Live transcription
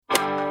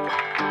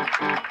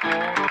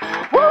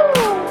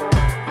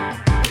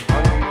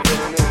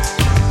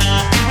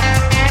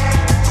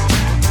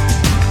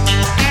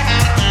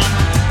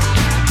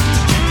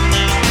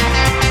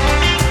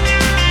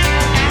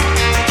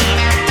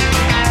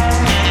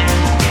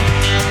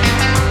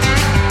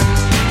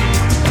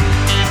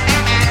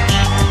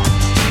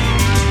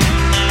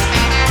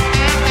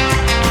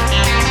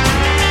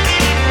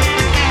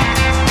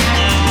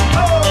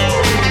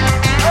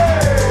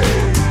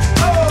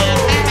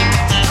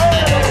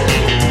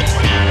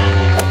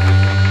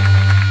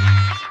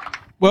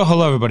Well,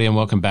 hello everybody and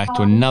welcome back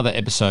to another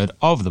episode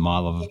of the My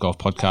Love of Golf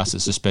podcast.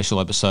 It's a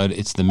special episode.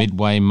 It's the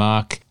midway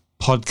mark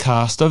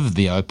podcast of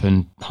the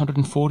Open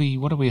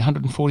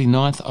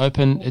 149th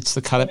Open. It's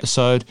the cut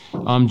episode.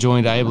 I'm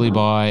joined ably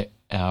by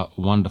our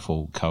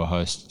wonderful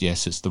co-host.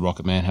 Yes, it's the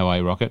Rocket Man. How are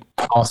you, Rocket?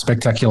 Oh,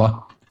 spectacular.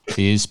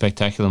 He is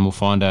spectacular, and we'll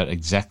find out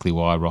exactly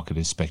why Rocket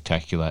is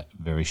spectacular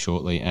very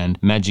shortly. And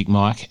Magic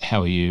Mike,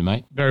 how are you,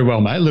 mate? Very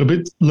well, mate. A little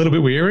bit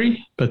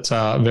weary, but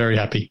very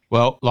happy.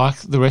 Well, like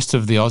the rest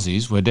of the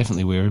Aussies, we're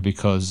definitely weary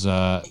because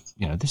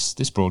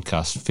this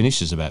broadcast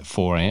finishes about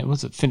 4 a.m.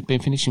 Was it been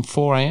finishing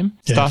 4 a.m?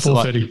 Yeah,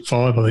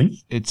 4:35, I think.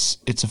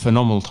 It's a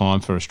phenomenal time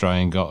for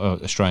Australian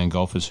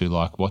golfers who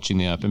like watching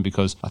the Open,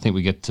 because I think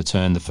we get to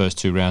turn the first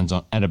two rounds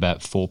on at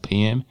about 4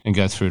 p.m. and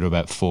go through to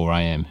about 4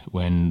 a.m.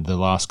 when the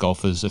last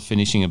golfers are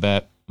finishing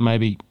about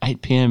maybe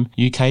 8 p.m.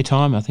 UK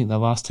time. I think the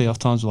last tee-off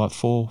times were like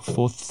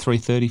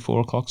 3:30, 4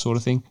 o'clock sort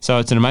of thing. So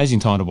it's an amazing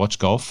time to watch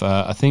golf.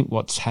 I think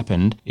what's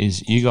happened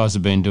is you guys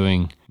have been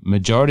doing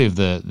majority of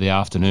the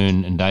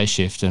afternoon and day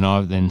shift, and I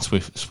then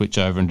switch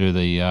over and do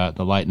the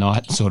late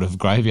night sort of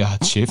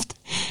graveyard shift.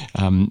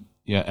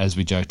 As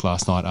we joked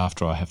last night,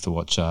 after I have to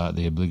watch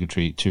the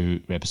obligatory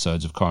 2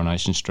 episodes of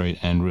Coronation Street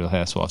and Real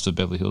Housewives of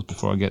Beverly Hills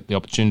before I get the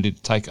opportunity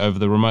to take over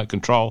the remote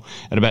control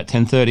at about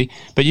 10:30.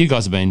 But you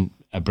guys have been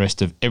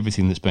abreast of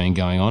everything that's been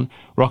going on.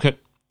 Rocket,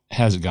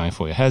 how's it going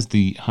for you? How's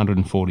the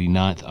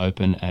 149th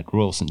Open at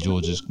Royal St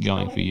George's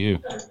going for you?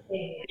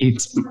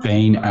 It's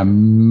been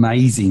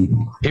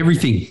amazing.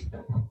 Everything.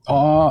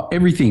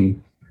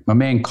 Everything. My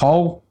man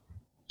Cole,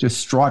 just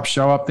stripe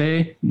show up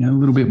there, a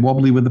little bit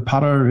wobbly with the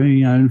putter,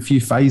 a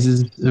few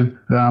phases of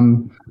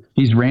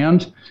his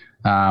round.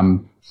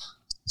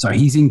 So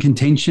he's in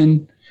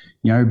contention.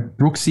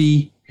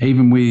 Brooksy,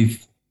 even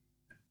with,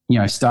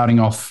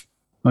 starting off,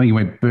 I think he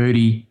went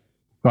birdie,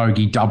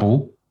 bogey,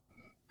 double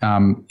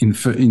in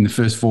the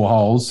first 4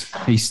 holes.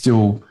 He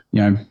still,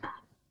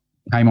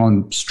 came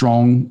on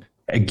strong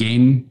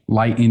again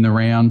late in the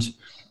round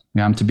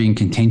to be in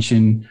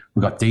contention.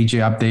 We've got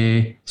DJ up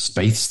there.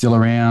 Spieth's still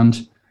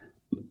around.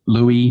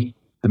 Louis,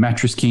 the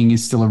Mattress King,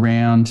 is still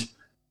around.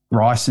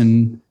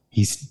 Bryson,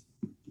 he's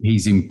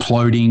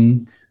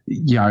imploding.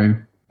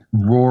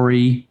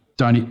 Rory,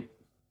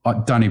 I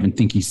don't even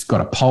think he's got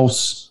a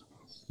pulse.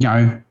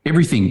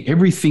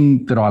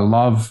 Everything that I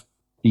love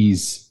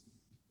is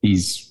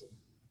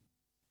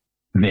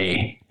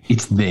there.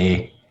 It's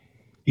there.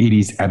 It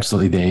is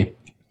absolutely there.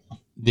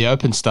 The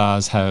Open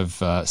stars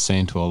have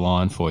seemed to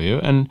align for you,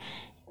 and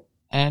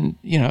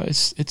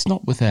it's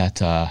not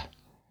without. I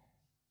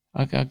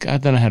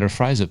don't know how to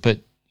phrase it,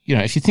 but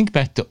if you think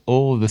back to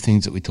all of the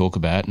things that we talk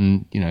about,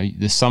 and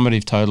the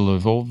summative total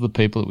of all the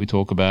people that we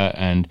talk about,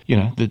 and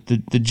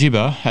the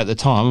gibber at the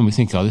time, and we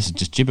think, oh, this is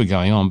just gibber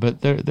going on,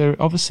 but there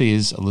obviously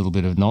is a little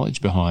bit of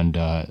knowledge behind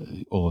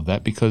all of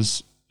that,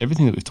 because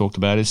everything that we've talked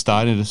about is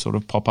starting to sort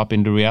of pop up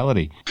into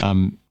reality.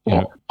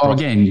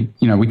 Again,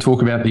 we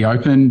talk about the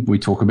Open, we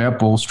talk about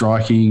ball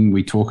striking,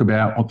 we talk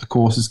about what the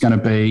course is going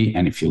to be.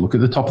 And if you look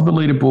at the top of the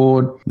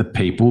leaderboard, the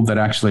people that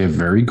actually are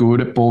very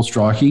good at ball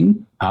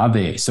striking are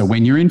there. So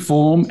when you're in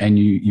form and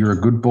you're a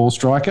good ball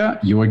striker,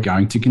 you are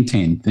going to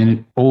contend. Then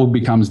it all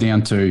becomes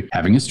down to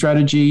having a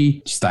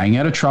strategy, staying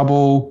out of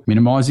trouble,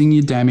 minimizing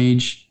your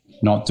damage,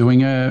 not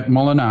doing a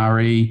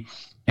Molinari,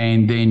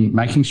 and then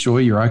making sure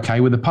you're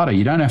okay with the putter.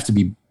 You don't have to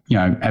be,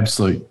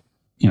 absolute,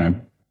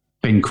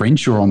 Ben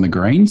Crenshaw on the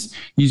greens.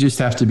 You just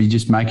have to be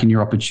just making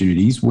your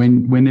opportunities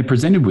when they're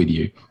presented with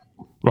you.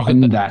 Rocket,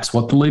 and that's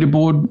what the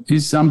leaderboard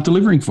is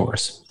delivering for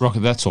us.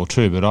 Rocket, that's all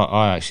true, but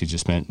I actually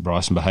just meant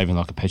Bryson behaving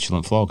like a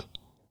petulant flog.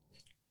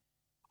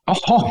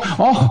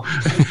 Oh,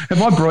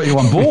 have I brought you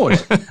on board?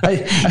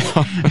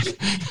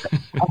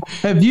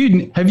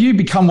 Have you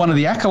become one of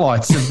the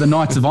acolytes of the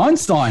Knights of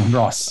Einstein,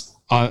 Ross?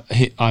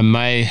 I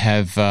may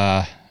have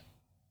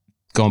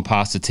gone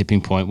past the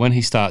tipping point when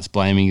he starts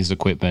blaming his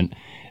equipment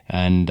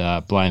and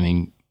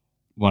blaming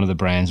one of the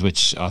brands,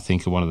 which I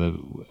think are one of the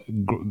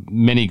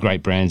many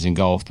great brands in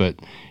golf, but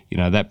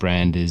that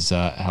brand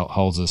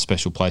holds a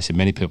special place in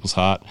many people's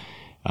heart.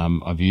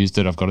 I've used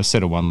it. I've got a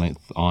set of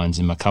 1-length irons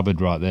in my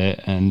cupboard right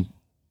there, and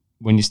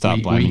when you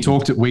start blaming,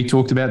 we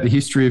talked about the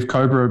history of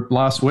Cobra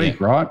last week,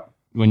 right?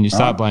 When you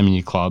start blaming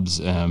your clubs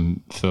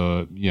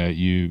for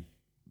you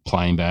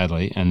playing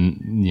badly,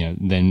 and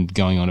then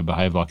going on to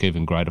behave like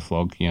even greater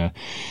flog. The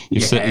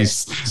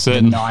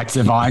Knights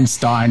of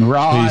Einstein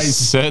rise. He's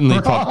certainly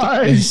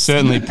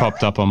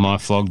popped up on my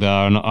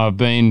flogdar, and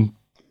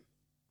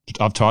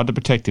I've tried to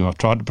protect him. I've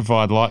tried to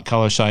provide light,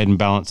 colour, shade, and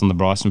balance on the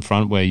Bryson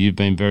front, where you've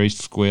been very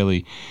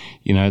squarely,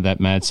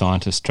 that mad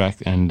scientist track,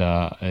 and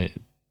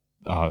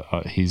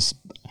he's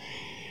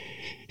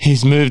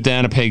moved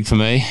down a peg for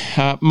me.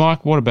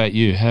 Mike, what about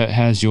you?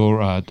 How's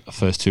your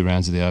first 2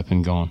 rounds of the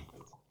Open gone?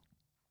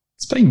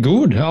 It's been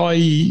good.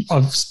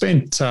 I've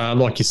spent,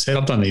 like you said,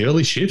 I've done the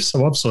early shifts,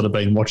 so I've sort of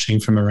been watching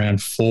from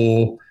around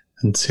 4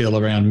 until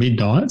around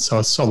midnight. So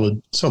a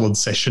solid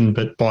session,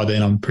 but by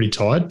then I'm pretty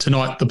tired.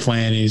 Tonight the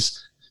plan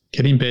is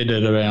get in bed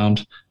at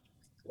around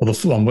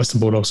I'm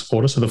Western Bulldog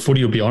supporter, so the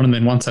footy will be on. And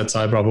then once that's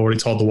over, I've already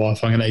told the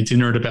wife I'm going to eat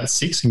dinner at about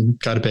 6 and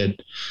go to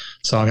bed.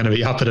 So I'm going to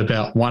be up at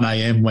about 1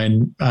 a.m.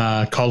 when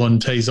Colin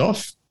tees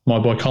off, my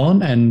boy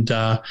Colin, and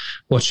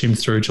watch him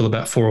through till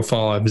about 4 or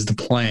 5 is the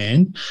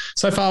plan.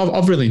 So far,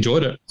 I've really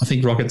enjoyed it. I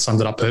think Rocket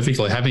summed it up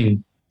perfectly.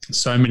 Having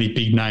so many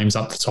big names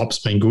up the top's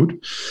been good.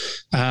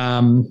 If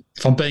I'm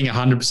being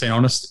 100%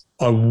 honest,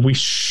 I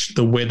wish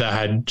the weather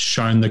had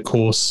shown the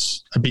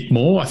course a bit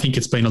more. I think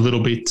it's been a little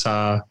bit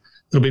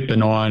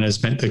benign,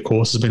 has meant the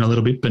course has been a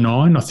little bit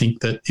benign. I think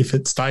that if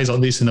it stays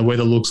like this and the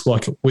weather looks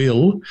like it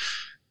will,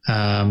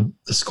 the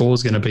score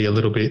is going to be a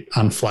little bit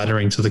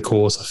unflattering to the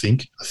course. I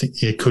think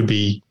it could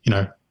be,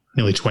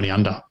 nearly 20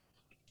 under.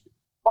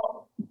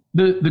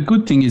 The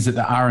good thing is that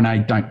the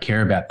RNA don't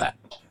care about that.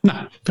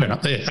 No, fair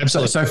enough. Yeah,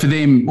 absolutely. So for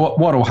them, what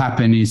will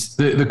happen is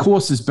the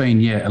course has been,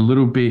 a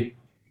little bit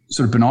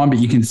sort of benign, but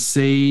you can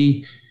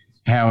see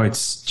how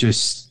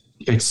it's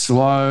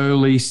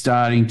slowly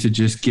starting to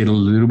just get a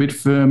little bit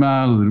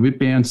firmer, a little bit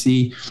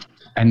bouncy,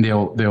 and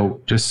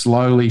they'll just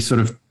slowly sort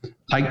of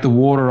take the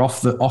water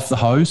off the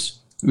hose.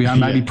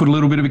 Maybe put a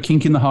little bit of a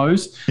kink in the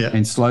hose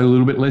and slowly a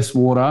little bit less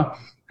water.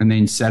 And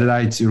then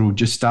Saturday it'll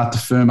just start to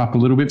firm up a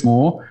little bit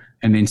more.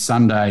 And then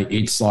Sunday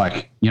it's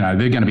like, they're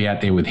going to be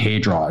out there with hair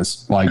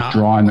dryers,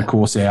 drying the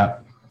course out.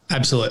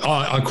 Absolutely.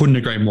 I couldn't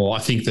agree more. I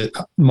think that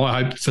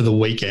my hope for the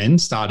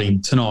weekend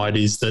starting tonight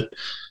is that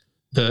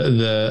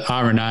the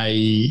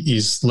RNA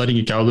is letting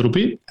it go a little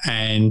bit.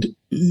 And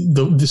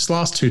this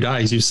last 2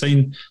 days, you've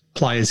seen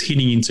players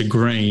hitting into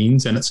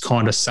greens and it's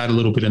kind of sat a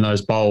little bit in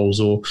those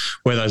bowls or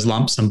where those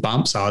lumps and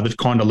bumps are. They've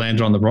kind of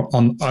landed on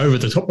over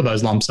the top of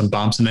those lumps and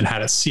bumps and then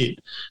had it sit.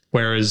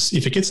 Whereas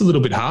if it gets a little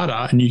bit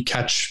harder and you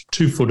catch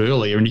 2 foot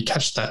earlier and you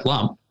catch that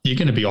lump, you're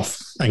going to be off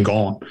and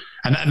gone.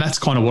 And that's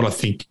kind of what I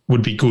think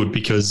would be good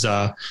because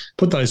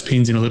put those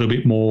pins in a little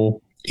bit more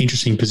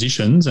interesting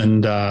positions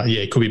and,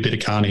 it could be a bit of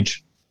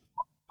carnage.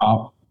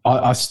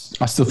 I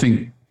still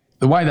think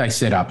the way they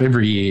set up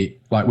every year,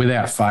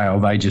 without fail,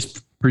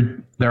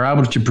 they're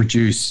able to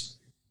produce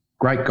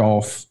great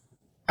golf.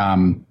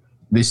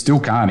 There's still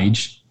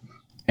carnage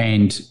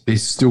and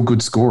there's still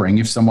good scoring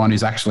if someone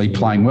is actually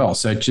playing well.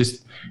 So they're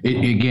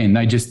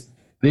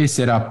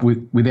set up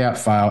without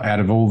fail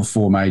out of all the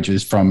 4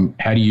 majors from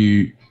how do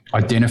you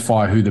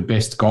identify who the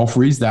best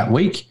golfer is that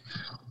week.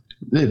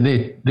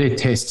 Their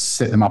tests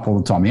set them up all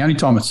the time. The only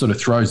time it sort of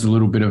throws a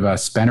little bit of a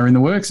spanner in the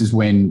works is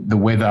when the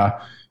weather,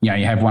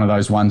 you have one of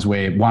those ones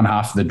where one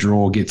half of the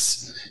draw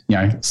gets,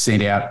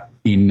 sent out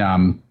in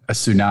a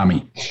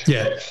tsunami.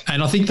 Yeah,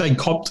 and I think they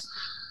copped.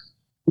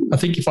 I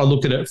think if I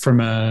look at it from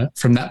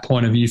that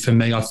point of view, for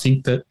me, I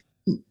think that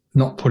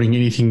not putting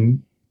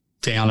anything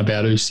down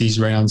about Usi's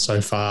round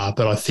so far,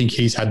 but I think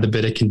he's had the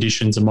better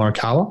conditions of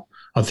Morikawa.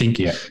 I think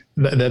they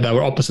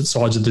were opposite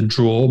sides of the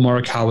draw.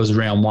 Morikawa's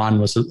round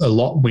 1 was a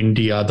lot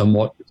windier than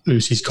what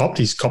Usi's copped.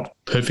 He's copped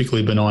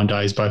perfectly benign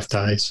days both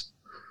days.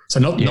 So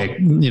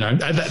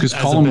because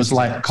Colin was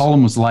late.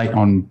 Colin was late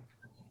on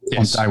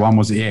day 1,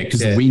 was it? Yeah, because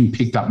the wind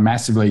picked up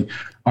massively.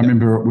 I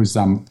remember it was.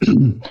 I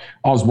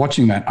was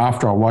watching that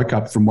after I woke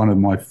up from one of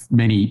my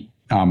many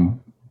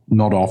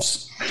nod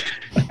offs,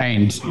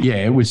 and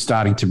it was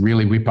starting to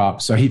really whip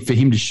up. So for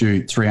him to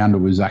shoot 3 under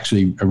was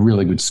actually a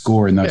really good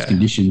score in those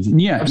conditions.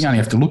 And you only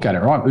have to look at it,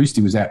 right?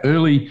 Usti was out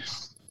early.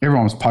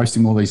 Everyone was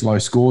posting all these low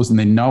scores, and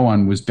then no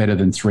one was better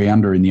than 3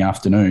 under in the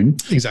afternoon.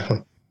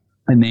 Exactly.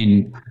 And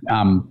then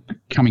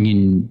coming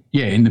in,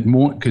 in the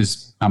morning,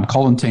 because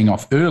Colin teeing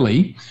off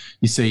early,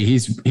 you see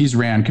his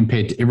round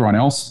compared to everyone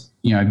else.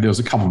 There was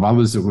a couple of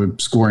others that were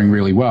scoring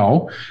really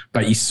well,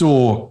 but you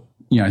saw,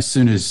 as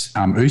soon as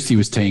Usti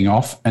was teeing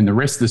off and the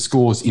rest of the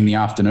scores in the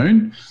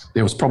afternoon,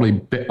 there was probably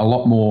a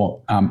lot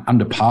more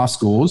under par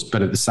scores,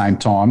 but at the same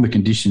time, the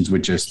conditions were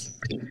just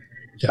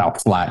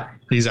flat.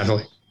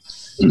 Exactly.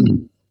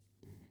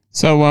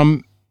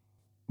 So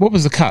what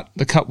was the cut?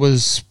 The cut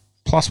was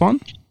 +1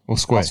 or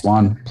square?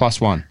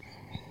 +1.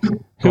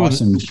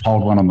 Bryson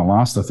pulled one on the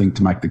last, I think,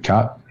 to make the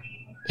cut.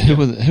 Who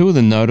were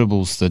the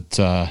notables that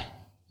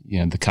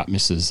the cut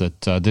misses?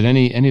 That did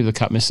any of the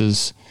cut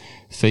misses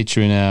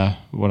feature in our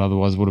what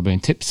otherwise would have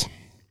been tips?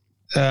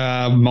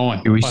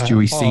 Mine.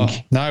 Stewie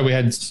Sink. No, we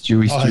had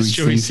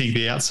Stewie Sink,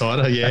 the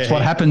outsider. Yeah, that's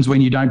what happens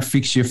when you don't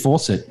fix your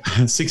faucet.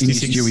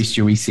 66.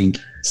 Stewie Sink.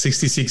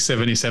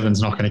 66.77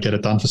 is not going to get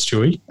it done for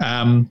Stewie.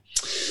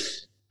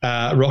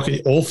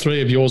 Rocky, all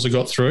 3 of yours have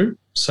got through.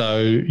 So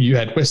you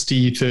had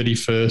Westy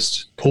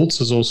 31st, Pultz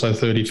is also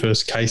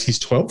 31st, Casey's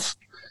 12th.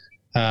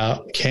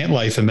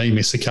 Cantlay for me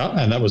missed a cut,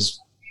 and that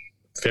was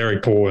very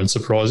poor and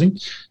surprising.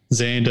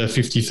 Xander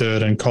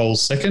 53rd and Cole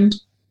 2nd.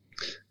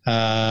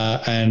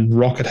 And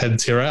Rocket had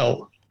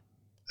Tyrrell,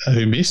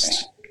 who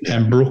missed,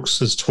 and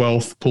Brooks is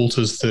 12th,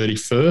 Poulter's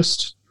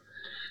 31st.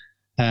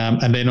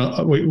 And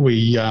then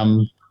we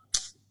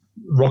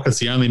Rocket's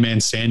the only man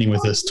standing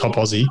with us, top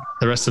Aussie.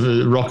 The rest of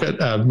it,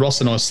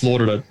 Ross and I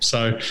slaughtered it.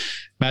 So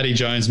Matty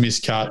Jones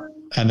miscut,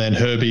 and then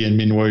Herbie and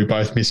Minwoo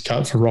both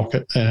miscut for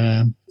Rocket.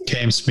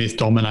 Cam Smith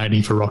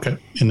dominating for Rocket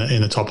in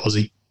the top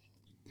Aussie.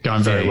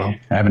 Going very well.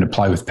 Having to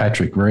play with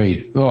Patrick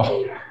Reed.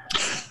 Oh,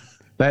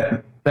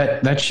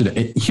 that should,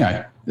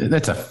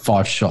 that's a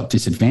 5-shot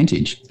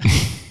disadvantage.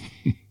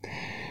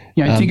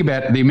 Think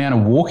about the amount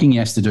of walking he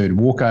has to do to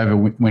walk over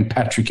when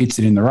Patrick hits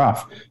it in the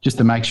rough, just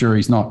to make sure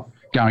he's not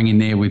going in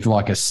there with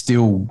like a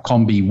steel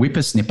combi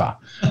whippersnipper.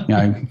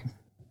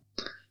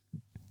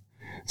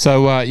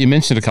 So you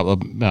mentioned a couple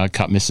of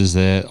cut misses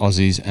there,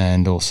 Aussies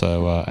and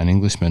also an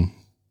Englishman.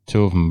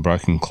 2 of them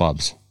broken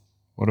clubs.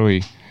 Why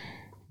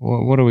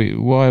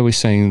are we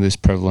seeing this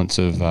prevalence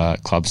of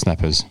club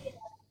snappers?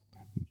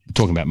 We're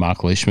talking about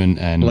Mark Leishman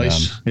and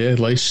Leish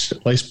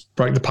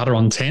broke the putter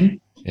on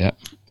 10. Yeah.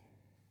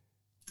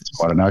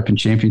 What an Open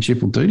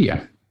Championship will do to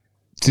you.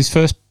 It's his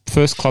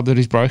first club that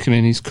he's broken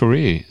in his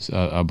career,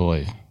 I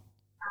believe.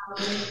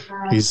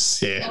 I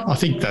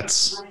think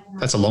that's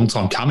a long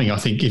time coming. I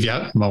think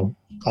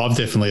I've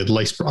definitely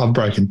I've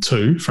broken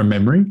 2 from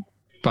memory.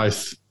 One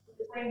was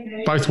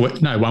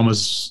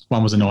a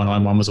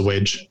 9-iron, one was a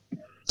wedge.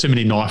 Too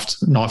many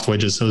knifed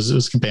wedges. It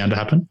was bound to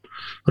happen.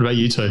 What about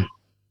you 2?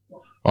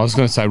 I was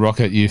going to say,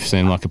 Rocket, you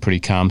seem like a pretty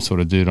calm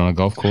sort of dude on a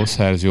golf course.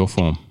 How's your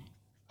form?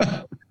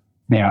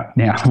 Now,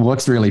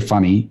 what's really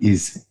funny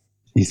is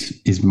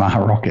Ma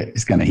Rocket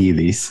is going to hear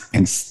this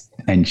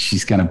and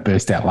she's going to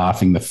burst out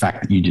laughing the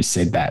fact that you just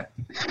said that,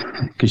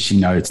 because she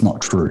knows it's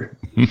not true.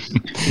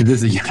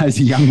 As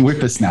a young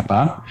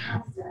whippersnapper,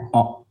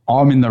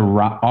 I'm in the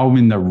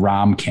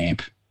Ram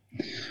camp.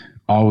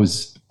 I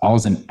was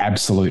an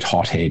absolute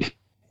hothead.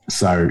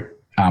 So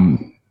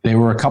there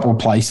were a couple of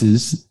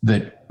places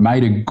that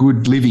made a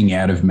good living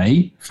out of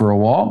me for a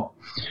while,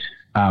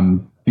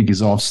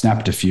 because I've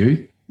snapped a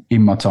few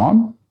in my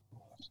time.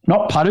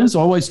 Not putters,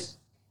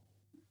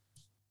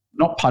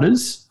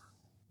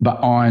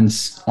 but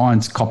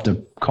irons copped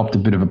a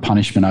bit of a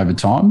punishment over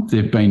time.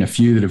 There have been a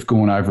few that have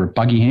gone over a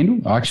buggy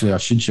handle. Actually, I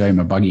should show you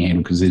my buggy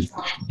handle because there's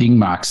ding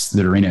marks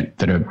that are in it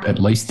that are at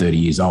least 30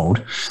 years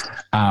old.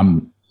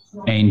 A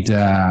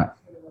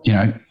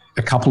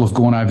couple have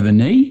gone over the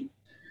knee.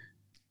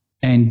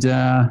 And,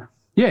 I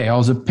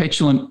was a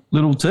petulant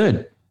little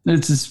turd.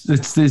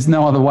 There's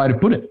no other way to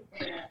put it.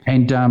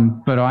 And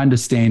but I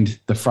understand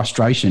the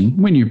frustration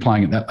when you're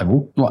playing at that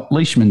level. Like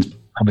Leishman's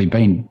probably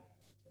been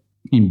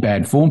in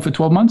bad form for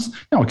 12 months.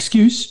 No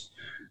excuse.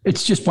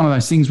 It's just one of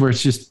those things where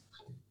it's just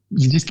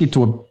you just get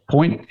to a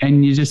point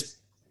and you just,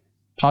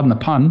 pardon the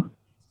pun,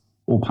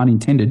 or pun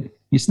intended,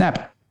 you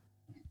snap.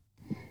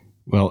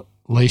 Well,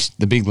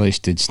 the big Leish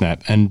did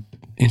snap. And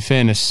in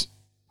fairness,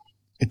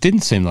 it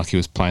didn't seem like he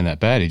was playing that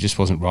bad. He just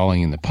wasn't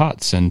rolling in the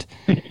putts. And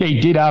he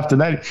did after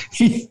that.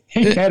 He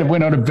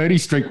went on a birdie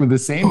streak with the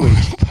sandwich.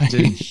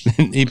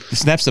 He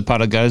snaps the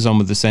putter, goes on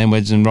with the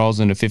sandwich and rolls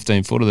in a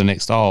 15-footer the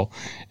next hole,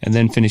 and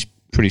then finished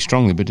pretty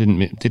strongly, but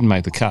didn't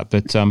make the cut.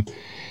 But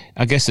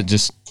I guess it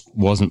just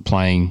wasn't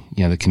playing.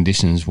 The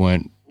conditions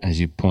weren't, as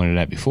you pointed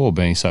out before,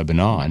 being so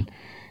benign.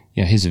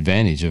 His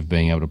advantage of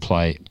being able to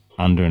play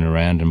under and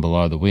around and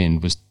below the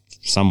wind was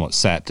somewhat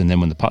sapped. And then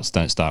when the putts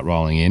don't start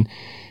rolling in,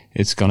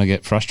 it's going to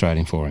get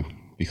frustrating for him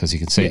because you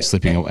can see it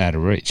slipping out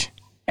of reach.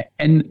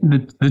 And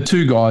the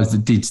 2 guys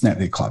that did snap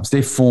their clubs,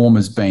 their form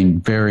has been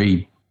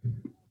very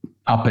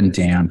up and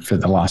down for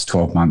the last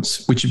 12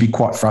 months, which would be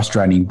quite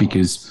frustrating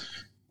because,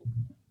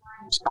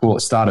 let's call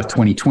it start of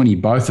 2020,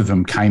 both of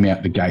them came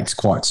out the gates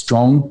quite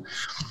strong.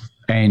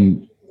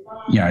 And,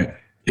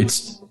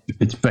 it's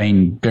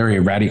been very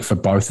erratic for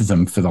both of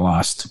them for the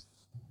last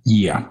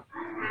year.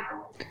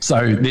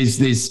 So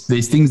there's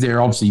things they're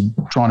obviously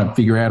trying to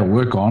figure out or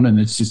work on, and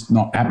it's just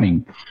not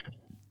happening.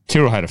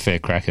 Tyrrell had a fair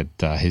crack at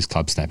his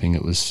club snapping.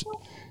 It was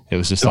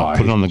just like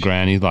put it on the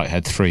ground. He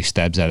had 3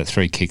 stabs at it,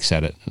 3 kicks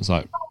at it. It was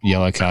like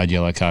yellow card,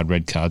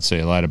 red card, see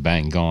you later,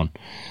 bang, gone.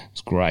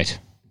 It's great.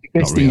 The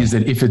best thing is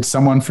that if it's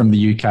someone from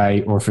the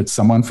UK or if it's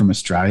someone from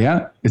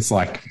Australia, it's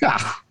like,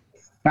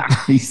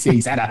 he's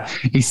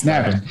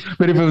snapping.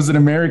 But if it was an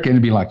American,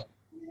 it'd be like,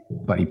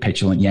 bloody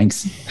petulant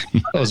Yanks.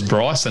 That was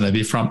Bryson. It'd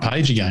be front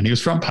page again. He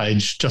was front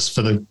page just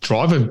for the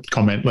driver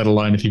comment, let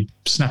alone if he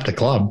snapped a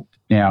club.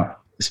 Now,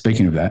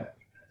 speaking of that,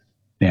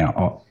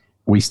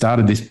 we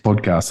started this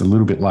podcast a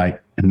little bit late,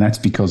 and that's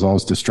because I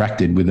was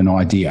distracted with an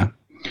idea.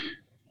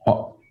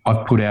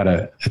 I've put out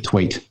a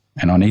tweet,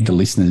 and I need the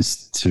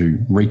listeners to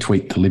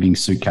retweet the living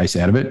suitcase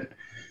out of it.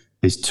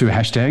 There's 2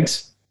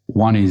 hashtags.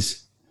 One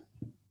is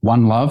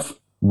one love,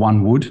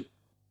 one wood,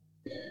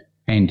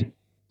 and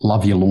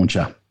love your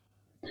launcher.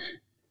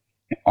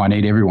 I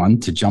need everyone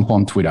to jump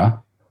on Twitter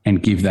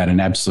and give that an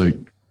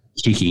absolute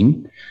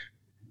kicking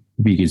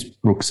because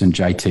Brooks and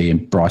JT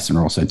and Bryson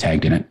are also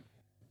tagged in it.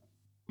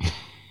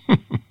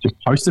 Just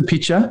post a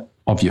picture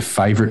of your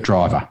favourite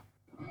driver.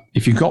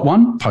 If you've got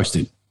one, post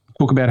it.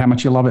 Talk about how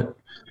much you love it.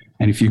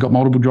 And if you've got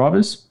multiple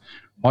drivers,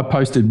 I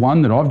posted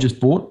one that I've just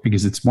bought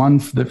because it's one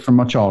from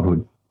my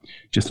childhood.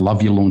 Just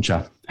love your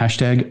launcher.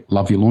 Hashtag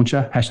love your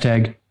launcher.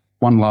 Hashtag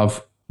one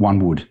love, one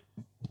wood.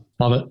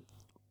 Love it.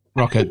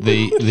 Rocket,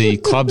 the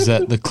clubs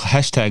that the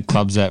hashtag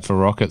clubs out for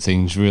Rocket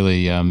things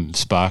really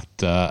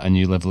sparked a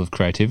new level of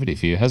creativity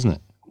for you, hasn't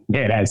it?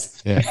 Yeah, it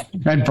has. Yeah.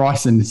 And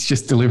Bryson is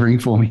just delivering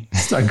for me.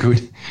 So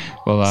good.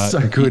 Well,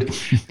 so good.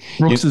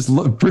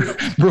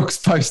 Brooks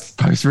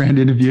post round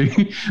interview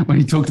when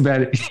he talked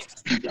about it.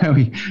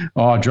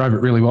 I drove it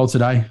really well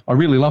today. I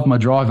really love my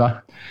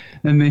driver.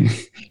 And then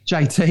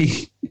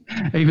JT,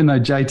 even though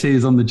JT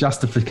is on the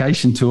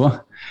justification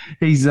tour,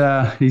 he's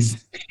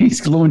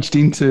launched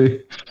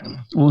into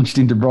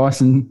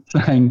Bryson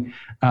saying,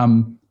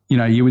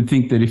 you would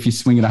think that if you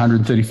swing at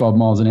 135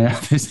 miles an hour,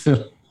 there's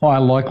a high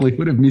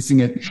likelihood of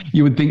missing it.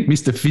 You would think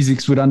Mr.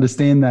 Physics would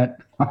understand that.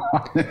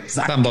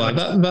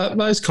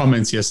 Those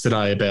comments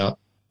yesterday about,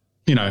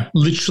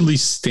 literally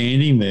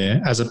standing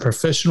there as a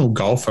professional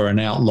golfer and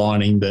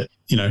outlining that,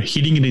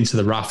 hitting it into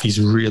the rough, he's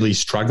really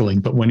struggling.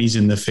 But when he's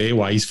in the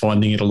fairway, he's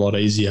finding it a lot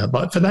easier.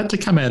 But for that to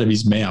come out of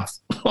his mouth,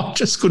 I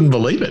just couldn't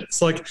believe it.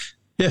 It's like,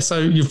 yeah, so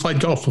you've played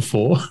golf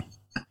before.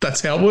 That's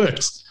how it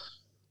works.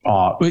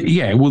 Oh,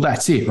 yeah, well,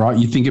 that's it, right?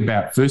 You think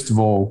about, first of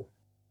all,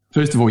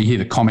 you hear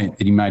the comment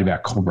that he made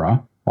about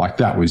Cobra. Like,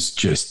 that was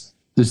just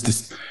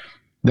this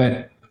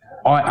that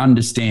I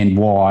understand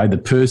why the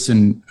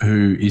person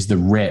who is the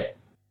rep,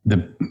 the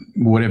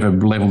whatever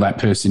level that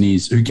person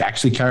is, who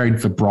actually carried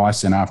for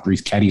Bryson after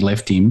his caddy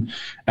left him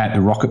at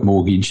the Rocket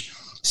Mortgage,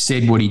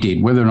 said what he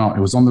did, whether or not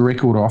it was on the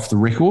record or off the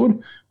record,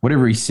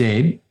 whatever he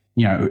said.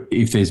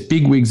 If there's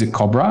big wigs at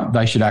Cobra,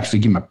 they should actually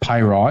give him a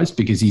pay rise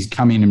because he's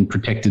come in and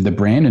protected the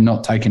brand and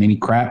not taken any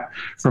crap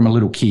from a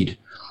little kid.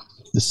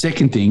 The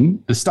second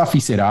thing, the stuff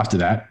he said after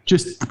that,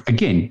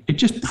 it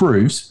just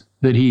proves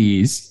that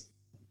he is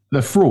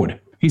the fraud.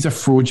 He's a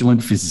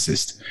fraudulent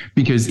physicist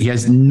because he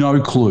has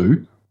no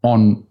clue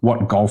on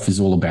what golf is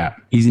all about.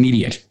 He's an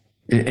idiot.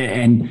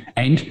 And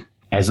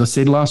as I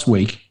said last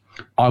week,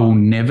 I will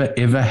never,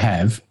 ever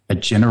have a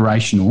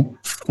generational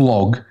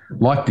flog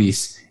like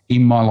this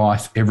in my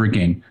life ever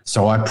again.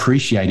 So I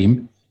appreciate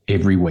him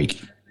every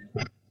week.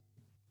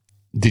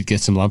 Did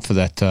get some love for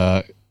that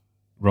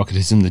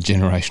Rocketism, the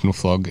generational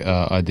flog,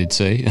 I did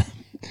see.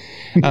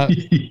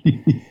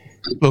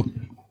 Look,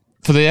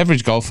 for the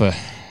average golfer,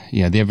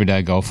 the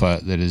everyday golfer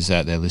that is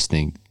out there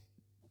listening,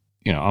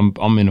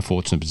 I'm in a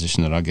fortunate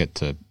position that I get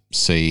to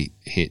see,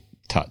 hit,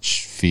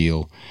 touch,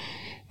 feel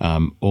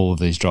all of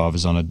these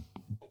drivers on a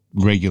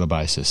regular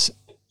basis.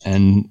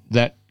 And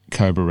that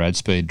Cobra Rad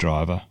Speed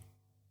driver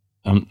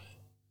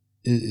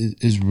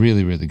is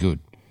really, really good.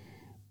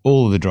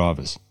 All of the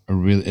drivers are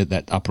really at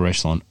that upper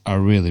echelon are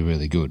really,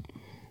 really good.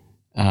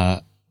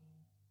 I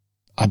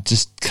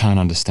just can't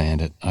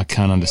understand it. I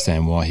can't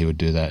understand why he would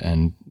do that.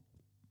 And,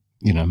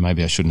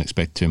 maybe I shouldn't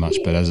expect too much,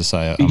 but as I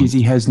say, because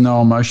he has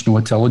no emotional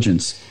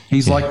intelligence.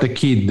 He's like the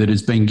kid that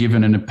has been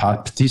given a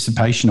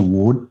participation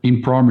award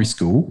in primary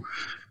school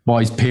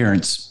by his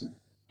parents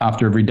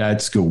after every day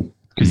at school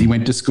because he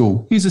went to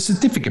school. Here's a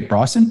certificate,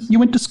 Bryson. You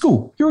went to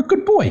school. You're a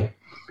good boy.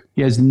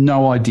 He has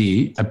no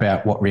idea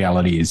about what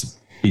reality is.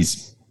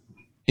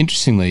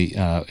 Interestingly,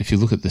 if you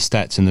look at the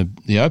stats, and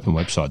the Open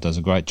website does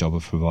a great job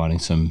of providing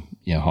some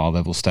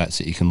high-level stats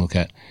that you can look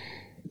at.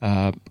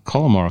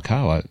 Colin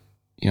Morikawa,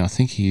 I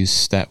think his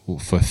stat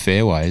for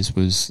fairways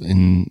was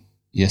in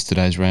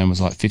yesterday's round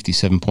was like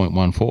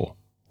 57.14.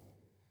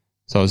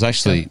 So it was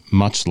actually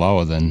much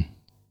lower than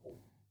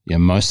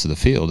most of the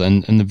field.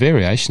 And the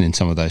variation in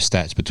some of those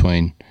stats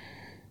between,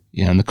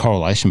 and the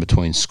correlation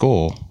between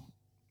score.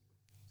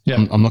 Yeah.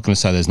 I'm not going to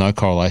say there's no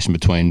correlation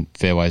between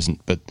fairways,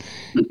 but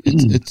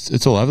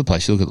it's all over the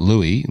place. You look at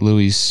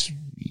Louis'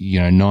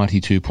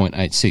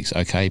 92.86.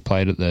 Okay, he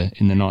played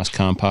in the nice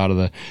calm part of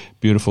the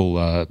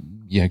beautiful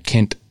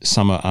Kent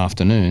summer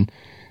afternoon,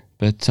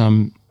 but it's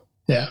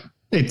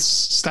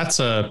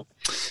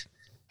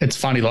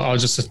funny. Like I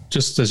was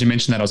just as you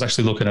mentioned that, I was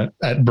actually looking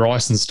at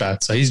Bryson's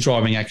stats. So his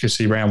driving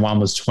accuracy round one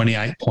was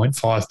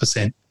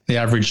 28.5%. The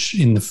average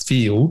in the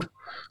field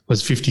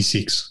was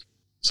 56.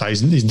 So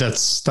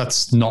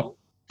that's not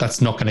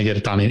going to get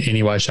it done in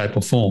any way, shape,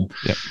 or form.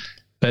 Yep.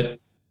 But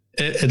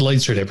it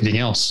leads through to everything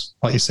else,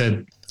 like you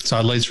said. So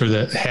it leads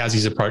through how's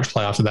his approach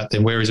play after that,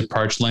 then where his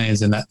approach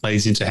lands, and that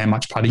leads into how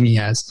much putting he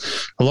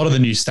has. A lot of the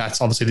new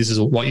stats, obviously, this is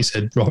what you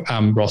said,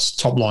 Ross,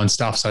 top line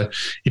stuff. So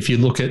if you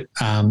look at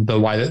the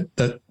way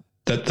that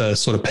the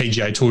sort of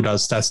PGA Tour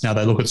does stats now,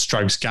 they look at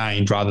strokes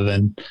gained rather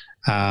than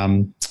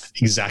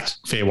exact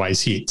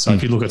fairways hit. So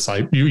if you look at,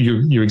 say,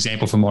 your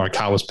example for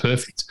Morikawa was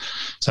perfect.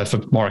 So for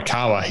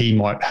Morikawa, he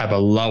might have a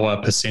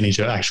lower percentage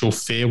of actual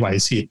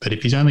fairways hit, but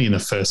if he's only in the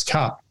first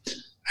cut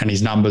and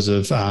his numbers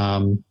of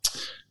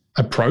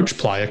approach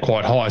play are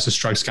quite high, so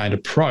strokes gained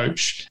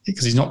approach,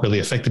 because he's not really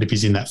affected if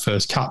he's in that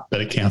first cut,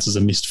 but it counts as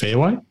a missed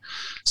fairway.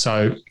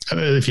 So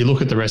if you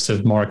look at the rest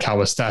of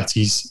Morikawa's stats,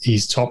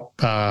 he's top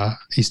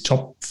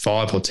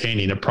 5 or 10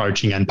 in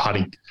approaching and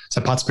putting. So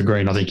putts per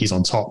green, I think he's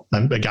on top.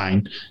 And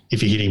again,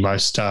 if you're hitting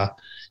most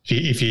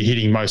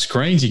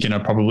greens, you're going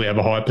to probably have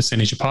a higher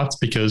percentage of putts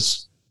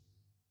because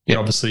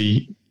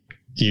obviously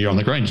you're on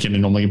the green. You're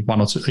getting normally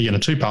one or two, a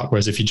 2-putt.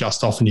 Whereas if you're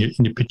just off and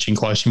you're pitching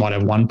close, you might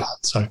have 1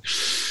 putt. So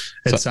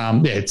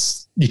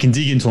it's you can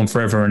dig into them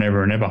forever and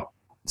ever and ever.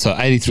 So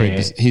 83,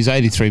 he's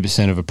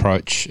 83% of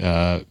approach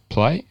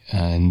play,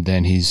 and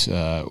then he's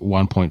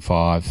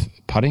 1.5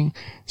 putting.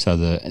 So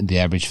the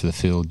average for the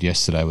field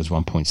yesterday was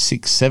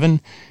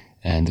 1.67,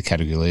 and the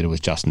category leader was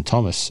Justin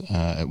Thomas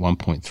at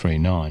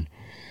 1.39.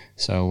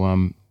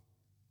 So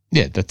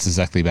that's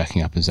exactly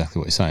backing up exactly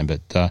what you're saying.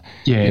 But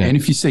and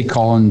if you see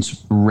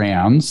Collins'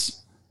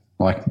 rounds,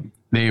 like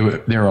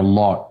there are a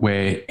lot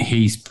where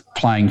he's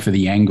playing for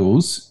the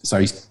angles.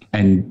 So he's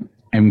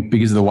and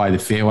because of the way the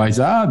fairways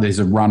are, there's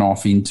a run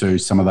off into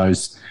some of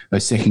those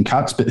second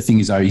cuts. But the thing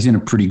is, though, he's in a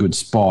pretty good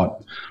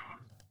spot.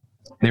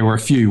 There were a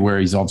few where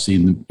he's obviously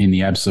in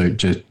the absolute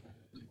just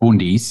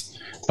undies,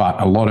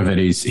 but a lot of it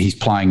is he's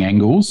playing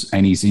angles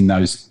and he's in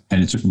those,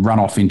 and it's run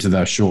off into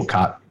the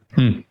shortcut.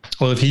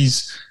 Well, if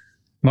he's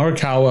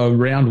Morikawa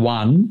round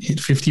one hit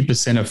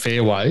 50% of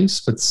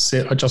fairways, but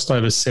just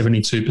over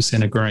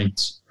 72% of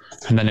greens,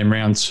 and then in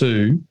round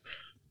two,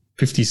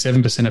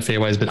 57% of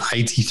fairways, but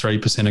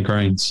 83% of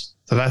greens.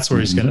 So that's where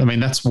he's going to, I mean,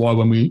 that's why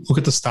when we look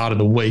at the start of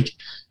the week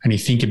and you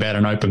think about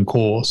an open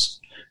course,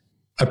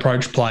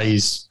 approach play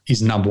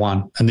is number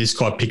one. And this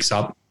guy picks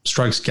up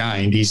strokes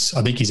gained.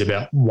 I think he's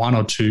about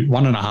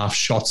 1.5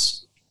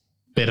 shots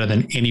better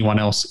than anyone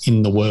else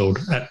in the world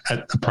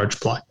at approach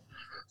play.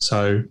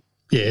 So,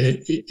 yeah,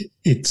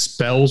 it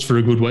spells for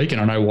a good week.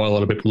 And I know why a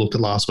lot of people looked at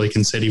last week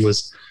and said he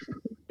was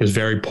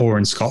very poor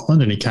in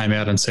Scotland, and he came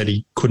out and said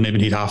he couldn't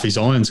even hit half his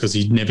irons because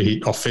he'd never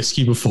hit off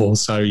fescue before.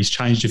 So he's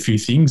changed a few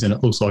things, and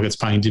it looks like it's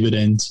paying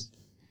dividends.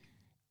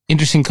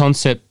 Interesting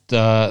concept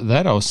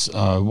that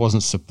I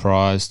wasn't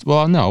surprised.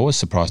 Well, no, I was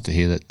surprised to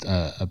hear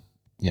that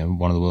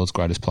one of the world's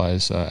greatest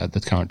players at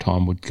the current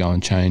time would go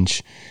and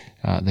change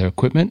their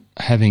equipment.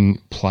 Having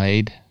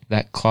played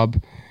that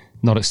club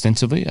not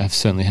extensively, I've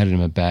certainly had it in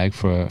my bag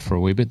for a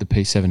wee bit, the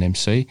P7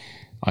 MC,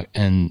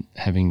 and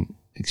having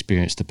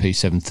experienced the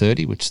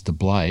P730, which is the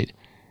blade,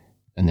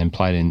 and then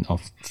played in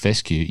off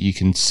fescue, you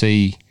can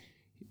see,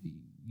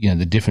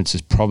 the difference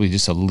is probably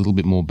just a little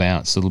bit more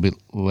bounce, a little bit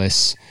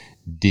less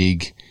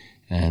dig,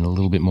 and a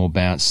little bit more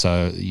bounce.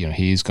 So,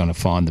 he is going to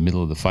find the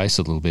middle of the face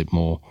a little bit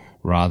more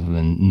rather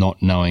than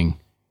not knowing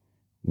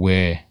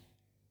where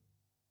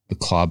the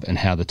club and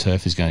how the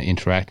turf is going to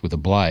interact with the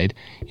blade.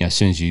 As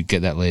soon as you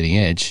get that leading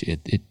edge,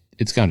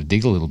 it's going to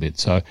dig a little bit.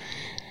 So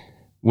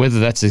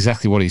whether that's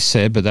exactly what he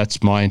said, but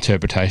that's my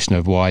interpretation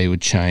of why he would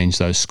change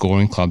those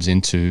scoring clubs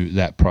into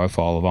that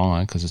profile of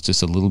iron, because it's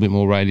just a little bit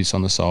more radius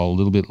on the sole, a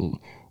little bit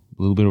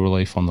of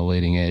relief on the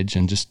leading edge,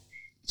 and it's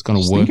going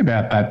to work. Think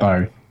about that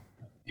though.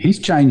 He's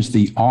changed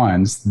the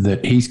irons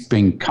that he's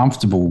been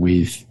comfortable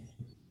with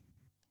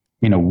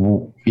in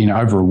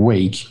over a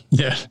week.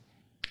 Yeah.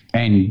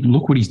 And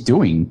look what he's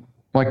doing.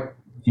 Like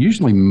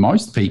usually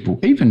most people,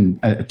 even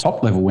at a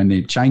top level, when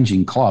they're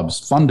changing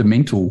clubs,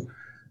 fundamental,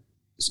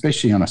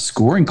 especially on a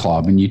scoring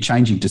club, and you're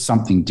changing to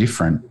something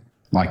different,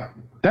 like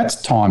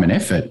that's time and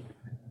effort.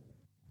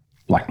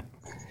 Like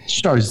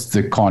shows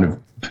the kind of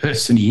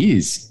person he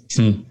is.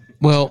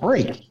 Well,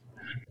 freak.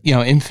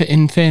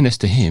 In fairness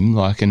to him,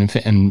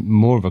 and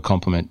more of a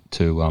compliment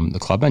to the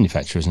club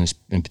manufacturers, and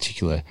in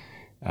particular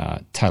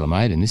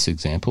TaylorMade in this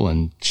example,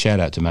 and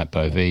shout out to Matt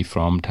Bovee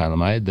from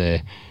TaylorMade,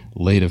 their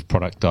lead of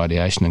product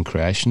ideation and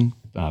creation,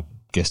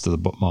 guest of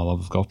the My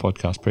Love of Golf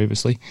podcast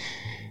previously.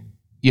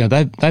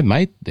 They've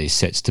made these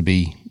sets to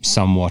be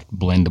somewhat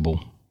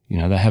blendable.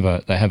 They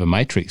have a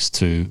matrix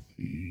to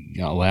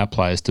allow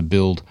players to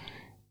build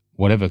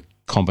whatever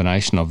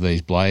combination of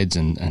these blades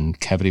and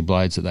cavity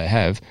blades that they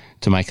have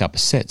to make up a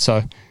set.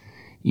 So,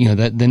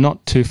 they're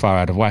not too far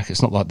out of whack.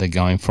 It's not like they're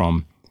going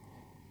from,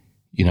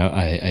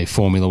 a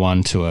Formula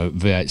One to a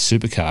V8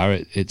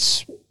 supercar.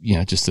 It's,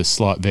 just a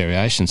slight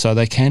variation. So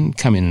they can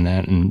come in and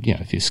out, and,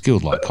 if you're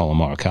skilled like Colin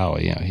Morikawa,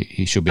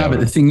 he should be able to.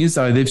 But the thing is,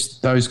 though,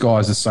 those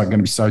guys are going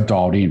to be so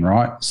dialed in,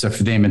 right? So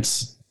for them,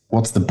 it's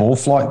what's the ball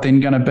flight then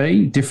going to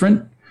be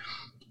different?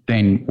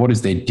 Then what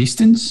is their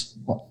distance?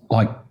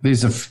 Like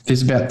there's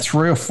about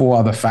 3 or 4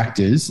 other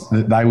factors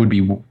that they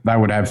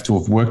would have to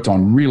have worked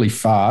on really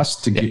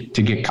fast to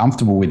get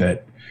comfortable with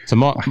it. So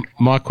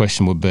my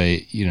question would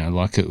be,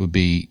 it would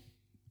be,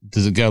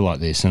 does it go like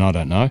this? And I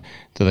don't know.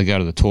 Do they go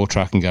to the tour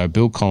truck and go,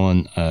 Bill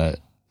Collin,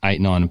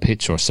 8-9 and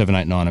pitch, or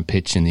 7-8-9 and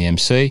pitch in the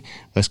MC?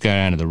 Let's go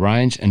down to the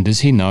range. And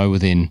does he know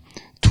within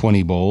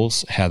 20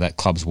 balls how that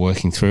club's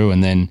working through?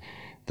 And then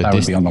that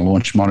would be on the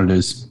launch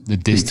monitors. The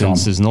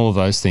distances and all of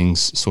those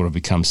things sort of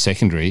become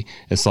secondary.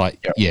 It's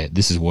like,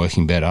 this is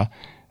working better.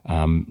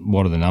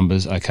 What are the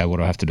numbers? Okay, what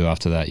do I have to do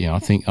after that? I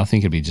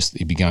think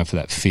he'd be going for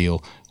that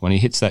feel when he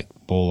hits that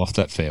ball off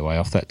that fairway,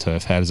 off that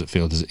turf. How does it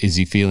feel? Is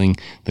he feeling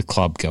the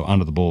club go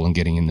under the ball and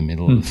getting in the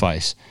middle of the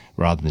face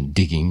rather than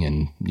digging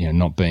and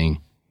not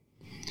being?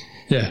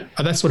 Yeah,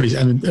 that's what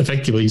and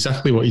effectively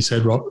exactly what he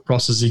said.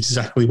 Ross is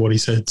exactly what he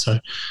said. So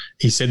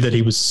he said that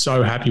he was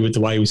so happy with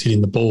the way he was hitting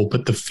the ball,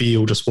 but the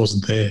feel just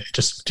wasn't there. It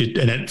just did,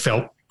 and it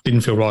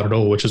didn't feel right at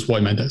all, which is why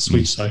he made that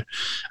switch. So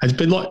it's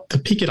been like to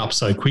pick it up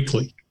so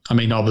quickly. I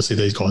mean, obviously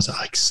these guys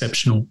are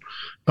exceptional,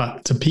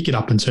 but to pick it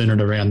up and turn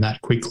it around that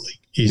quickly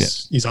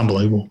is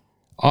unbelievable.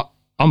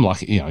 I'm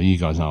lucky. You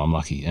guys know I'm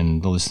lucky,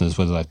 and the listeners,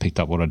 whether they've picked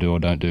up what I do or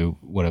don't do,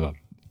 whatever,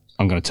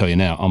 I'm going to tell you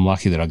now, I'm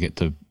lucky that I get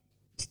to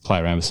play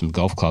around with some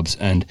golf clubs.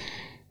 And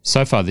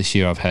so far this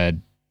year, I've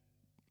had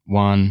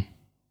 1,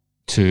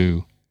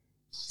 2,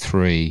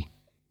 3,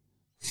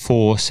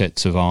 4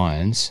 sets of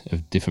irons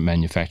of different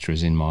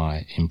manufacturers in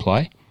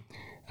play,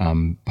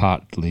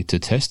 partly to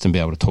test and be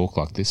able to talk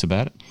like this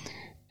about it.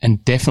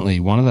 And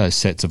definitely one of those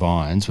sets of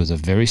irons was a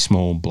very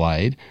small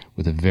blade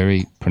with a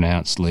very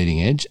pronounced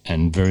leading edge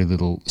and very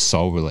little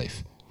sole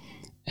relief.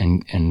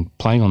 And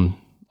playing on,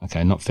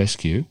 not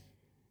fescue,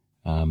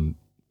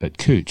 but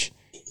Cooch,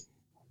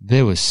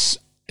 it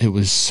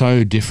was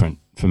so different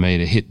for me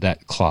to hit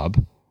that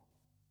club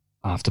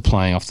after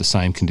playing off the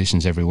same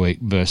conditions every week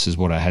versus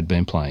what I had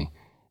been playing.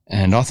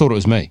 And I thought it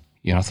was me.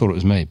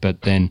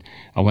 But then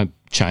I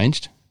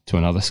changed to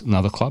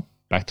another club,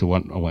 back to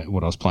what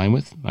I was playing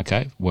with.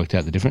 Okay, worked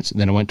out the difference.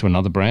 Then I went to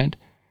another brand,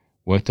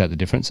 worked out the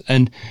difference.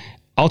 And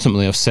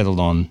ultimately I've settled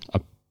on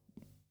a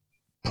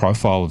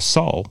profile of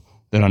sole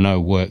that I know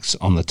works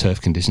on the turf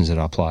conditions that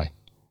I play.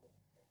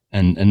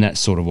 And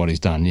that's sort of what he's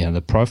done.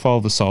 The profile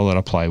of the sole that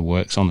I play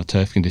works on the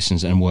turf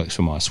conditions and works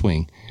for my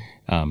swing.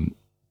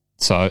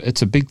 So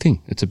it's a big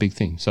thing.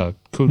 So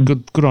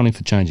good on him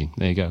for changing.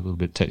 There you go, a little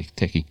bit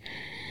techie.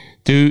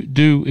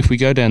 If we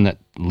go down that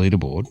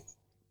leaderboard,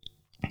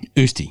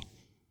 Usti,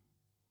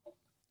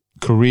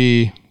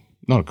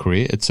 not a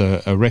career, it's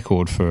a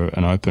record for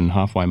an open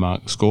halfway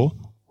mark score.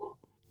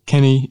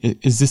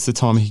 Is this the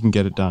time he can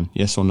get it done?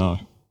 Yes or no?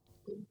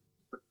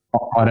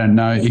 I don't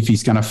know if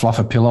he's going to fluff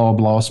a pillow or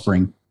blow a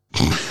spring.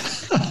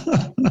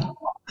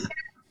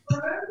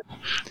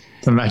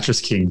 The mattress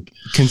king.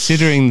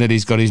 Considering that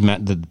he's got his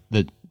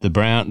the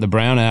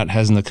brown out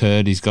hasn't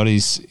occurred, he's got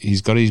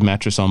his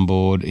mattress on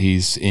board.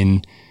 He's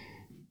in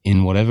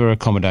whatever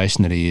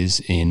accommodation that he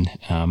is in.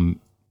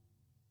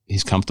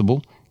 He's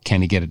comfortable.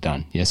 Can he get it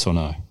done? Yes or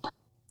no?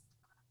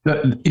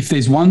 If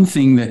there's one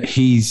thing that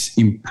he's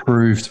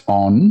improved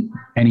on,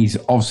 and he's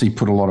obviously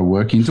put a lot of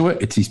work into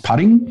it, it's his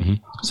putting. Mm-hmm.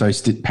 So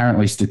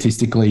apparently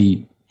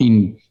statistically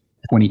in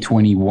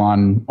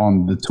 2021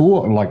 on the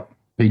tour, like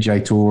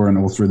PGA Tour and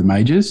all through the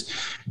majors,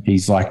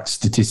 he's like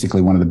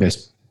statistically one of the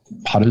best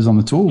putters on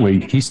the tour, where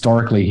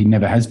historically he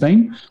never has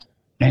been.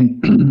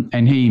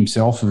 And he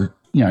himself,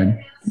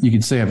 you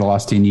can see over the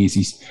last 10 years,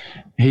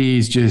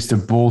 he's just a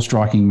ball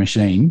striking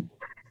machine.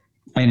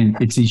 And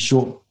it's his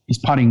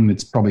putting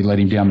that's probably let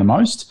him down the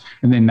most.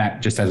 And then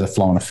that just has a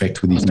flow-on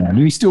effect with his round.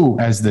 And he still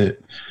has the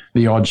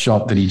odd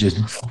shot that he just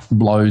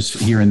blows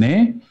here and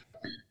there.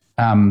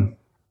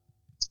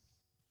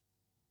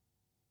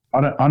 I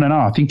don't know.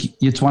 I think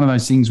it's one of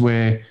those things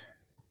where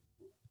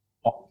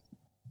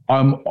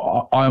I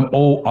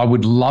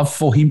would love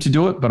for him to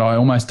do it, but I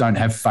almost don't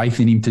have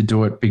faith in him to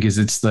do it, because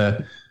there's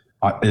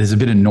a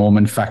bit of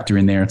Norman factor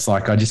in there. It's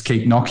like I just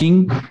keep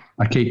knocking,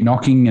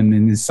 and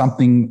then there's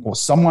something or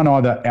someone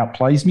either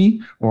outplays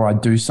me or I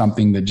do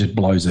something that just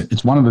blows it.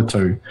 It's one of the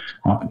two.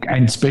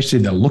 And especially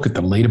the look at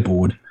the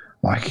leaderboard.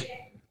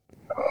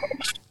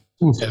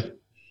 Yeah.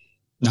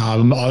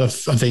 No, I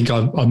think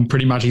I'm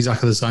pretty much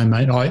exactly the same,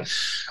 mate.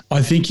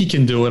 I think he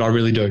can do it. I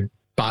really do.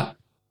 But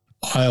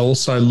I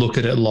also look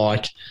at it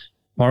like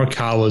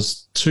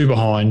Morikawa's 2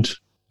 behind.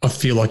 I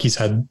feel like he's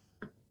had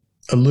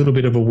a little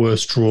bit of a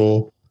worse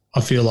draw.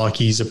 I feel like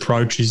his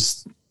approach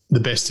is the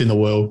best in the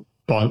world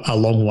by a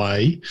long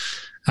way.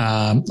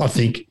 I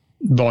think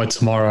by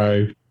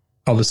tomorrow,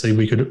 obviously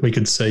we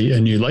could see a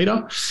new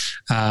leader.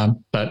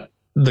 But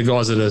the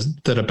guys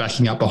that are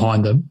backing up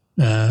behind them,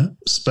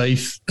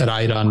 Spieth at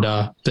 8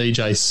 under,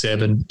 DJ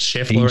 7,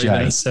 Scheffler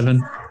at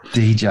 7.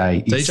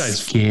 DJ's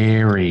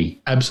scary.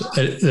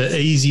 Absolutely, the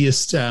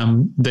easiest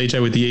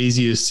DJ with the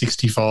easiest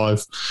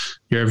 65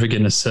 you're ever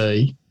going to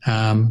see.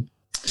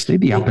 See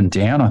the up and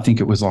down? I think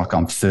it was like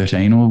on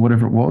 13 or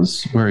whatever it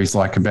was, where he's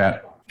like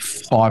about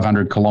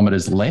 500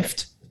 kilometres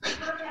left.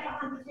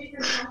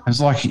 It's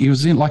like he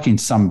was in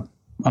some,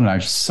 I don't know,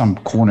 some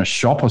corner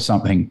shop or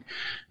something,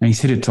 and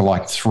he's hit it to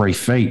like 3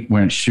 feet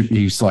when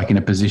he's like in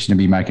a position to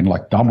be making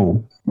like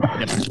double.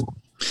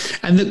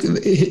 And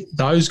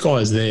those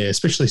guys there,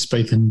 especially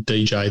Spieth and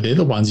DJ, they're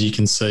the ones you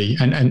can see.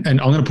 And I'm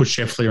going to put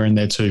Scheffler in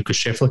there too, because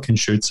Scheffler can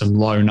shoot some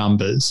low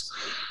numbers.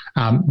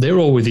 They're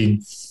all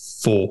within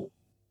 4.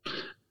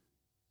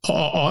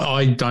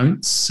 I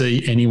don't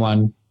see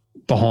anyone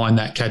behind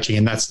that catching,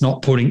 and that's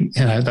not putting,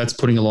 that's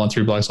putting a line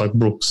through blokes like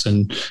Brooks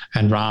and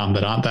Rahm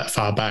that aren't that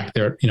far back.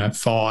 They're at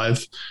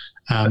 5.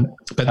 But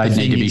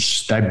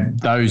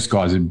those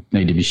guys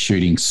need to be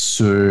shooting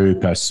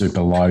super,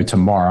 super low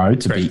tomorrow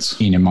to be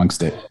in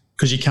amongst it.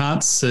 Because you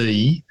can't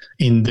see,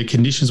 in the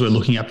conditions we're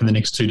looking at for the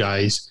next 2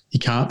 days, you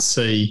can't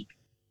see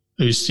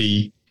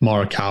Usti,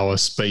 Morikawa,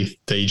 Spieth,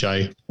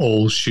 DJ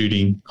all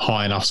shooting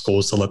high enough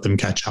scores to let them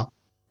catch up.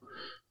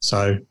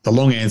 So the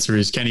long answer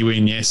is, can he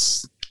win?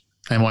 Yes.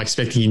 Am I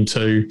expecting him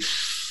to?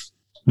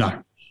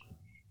 No.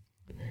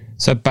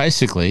 So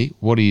basically,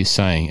 what are you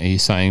saying? Are you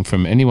saying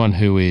from anyone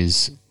who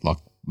is like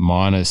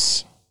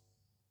 -5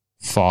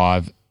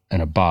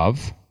 and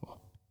above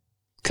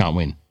can't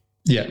win?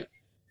 Yeah,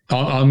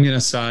 I'm going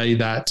to say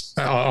that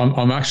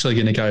I'm actually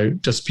going to go,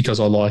 just because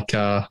I like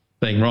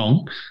being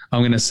wrong,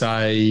 I'm going to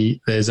say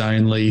there's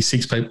only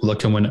 6 people that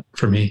can win it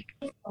from here.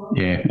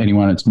 Yeah,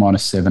 anyone that's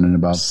 -7 and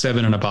above.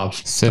 7 and above.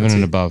 7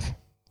 and above.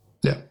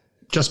 Yeah,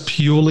 just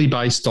purely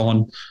based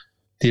on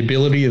the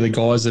ability of the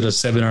guys that are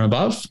 7 and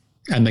above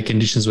and the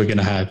conditions we're going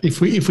to have.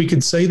 If we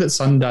could see that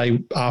Sunday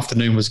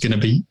afternoon was going to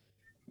be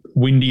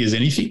windy as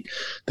anything,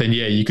 then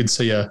yeah, you could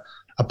see a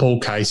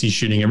Paul Casey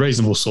shooting a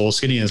reasonable source,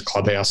 getting in his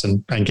clubhouse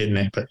and getting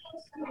there. But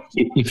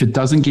if it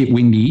doesn't get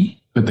windy,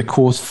 but the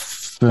course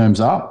firms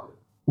up,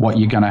 what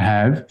you're going to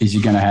have is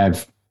you're going to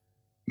have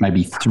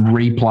maybe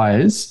 3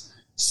 players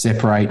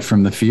separate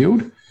from the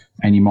field,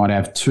 and you might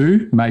have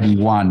 2, maybe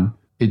 1.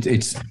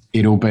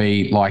 It'll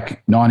be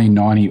like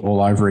 1990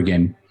 all over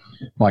again.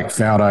 Like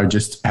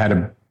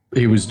Faldo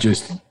he was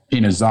just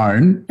in a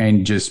zone,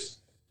 and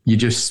you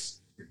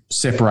just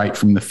separate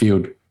from the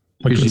field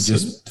because you're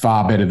just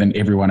far better than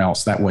everyone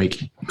else that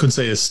week. Could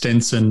see a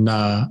Stenson,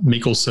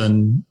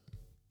 Mickelson,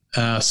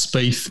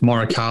 Spieth,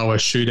 Morikawa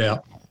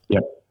shootout.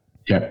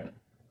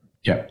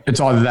 Yep. It's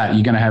either that,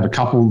 you're going to have a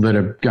couple that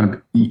are going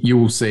to, you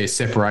will see a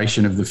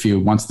separation of the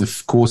field once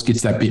the course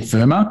gets that bit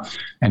firmer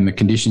and the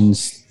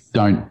conditions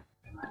don't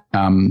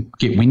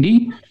get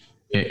windy.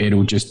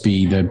 It'll just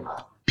be the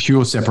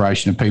pure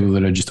separation of people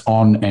that are just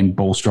on and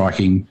ball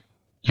striking.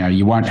 You know,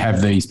 you won't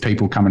have these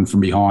people coming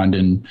from behind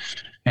and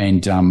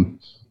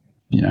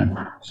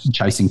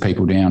chasing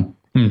people down.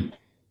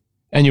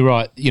 And you're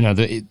right. You know,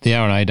 the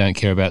R&A don't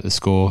care about the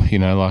score. You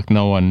know, like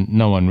no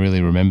one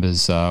really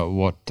remembers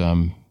what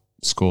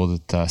score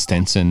that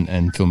Stenson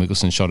and Phil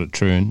Mickelson shot at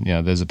Troon. You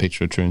know, there's a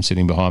picture of Troon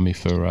sitting behind me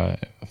for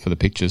the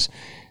pictures.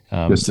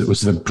 It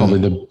was probably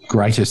the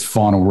greatest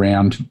final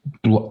round,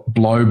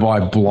 blow by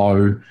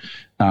blow,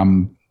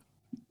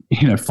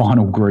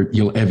 final group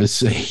you'll ever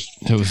see.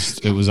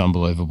 It was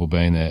unbelievable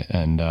being there,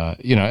 and and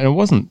it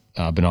wasn't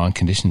benign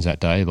conditions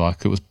that day.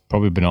 Like, it was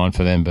probably benign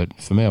for them, but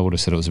for me, I would have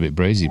said it was a bit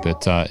breezy.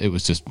 But it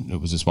was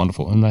just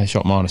wonderful, and they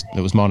shot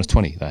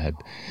 -20 they had.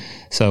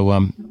 So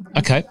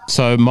okay,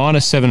 so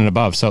 -7 and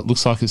above. So it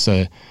looks like it's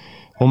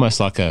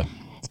almost like the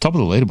top of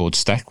the leaderboard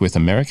stacked with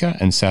America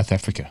and South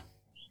Africa.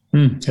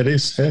 It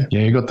is, yeah.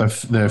 Yeah, you got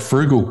the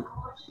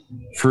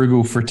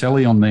frugal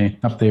Fratelli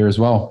up there as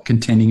well,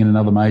 contending in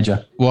another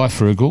major. Why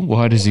frugal?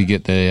 Why does he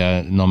get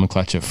the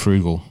nomenclature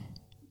frugal?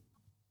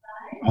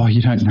 Oh,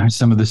 you don't know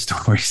some of the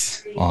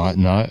stories. Oh,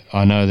 no,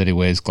 I know that he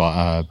wears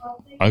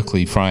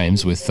Oakley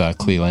frames with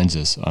clear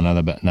lenses. I know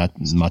not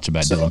much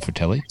about Dylan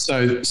Fratelli.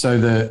 So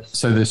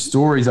the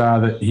stories are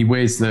that he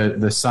wears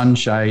the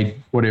sunshade,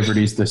 whatever it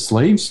is, the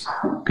sleeves,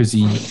 because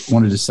he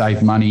wanted to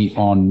save money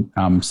on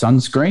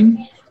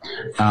sunscreen.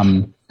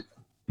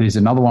 There's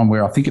another one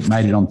where I think it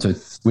made it onto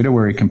Twitter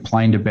where he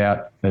complained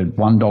about the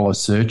 $1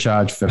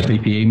 surcharge for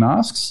PPE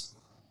masks.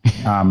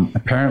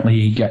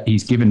 Apparently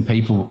he's given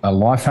people a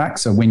life hack.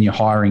 So when you're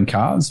hiring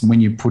cars,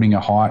 when you're giving a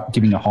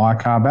hire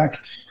car back,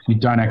 you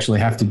don't actually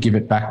have to give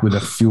it back with a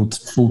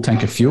full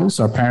tank of fuel.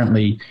 So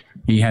apparently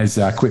he has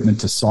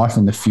equipment to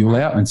siphon the fuel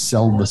out and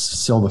sell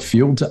the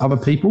fuel to other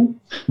people.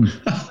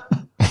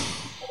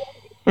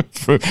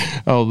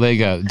 Oh, there you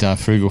go.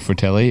 Frugal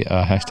Fratelli,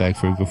 hashtag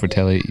Frugal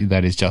Fratelli.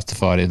 That is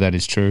justified if that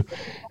is true.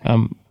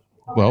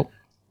 Well,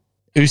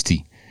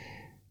 Usti.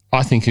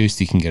 I think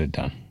Usti can get it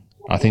done.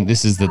 I think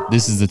this is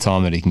the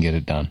time that he can get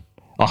it done.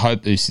 I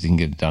hope Usti can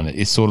get it done.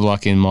 It's sort of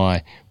like in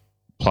my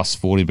plus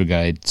 40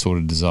 brigade sort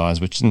of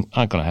desires, which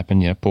aren't going to happen.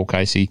 Yeah, Paul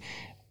Casey.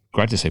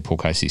 Great to see Paul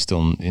Casey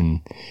still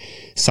in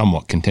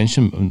somewhat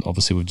contention. And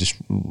obviously, we've just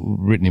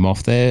written him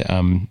off there.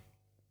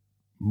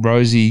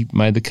 Rosie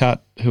made the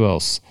cut. Who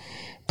else?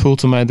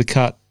 Poulter made the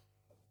cut.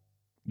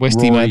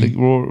 Westy made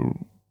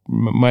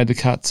the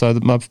cut. So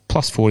my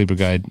plus 40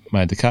 brigade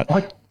made the cut.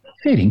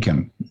 Fair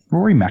income.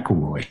 Rory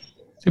McIlroy.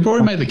 Did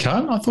Rory made the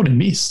cut? I thought he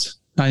missed.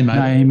 No, he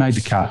made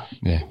the cut.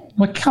 Yeah.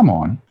 Like, come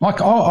on.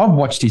 Like, I've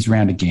watched his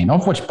round again.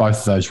 I've watched both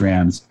of those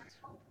rounds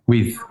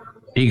with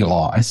eagle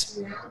eyes.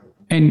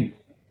 And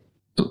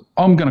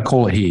I'm going to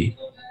call it here.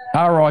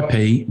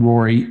 RIP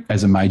Rory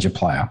as a major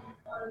player.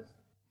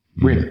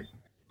 Really.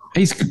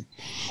 He's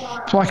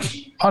like,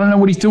 I don't know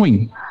what he's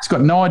doing. He's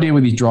got no idea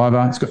with his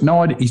driver. He's got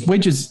no idea. His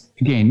wedges,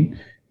 again,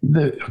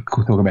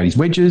 talk about his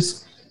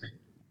wedges.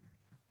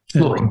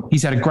 Look,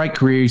 he's had a great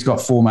career. He's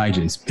got 4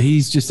 majors.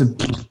 He's just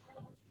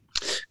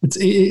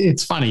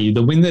It's funny.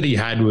 The win that he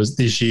had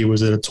this year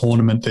was at a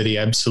tournament that he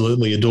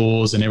absolutely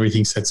adores and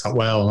everything sets up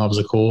well and loves,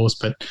 of course.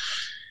 But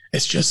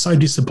it's just so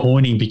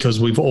disappointing because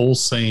we've all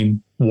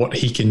seen what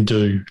he can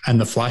do. And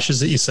the flashes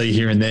that you see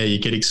here and there, you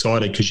get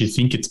excited because you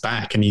think it's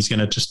back and he's going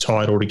to just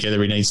tie it all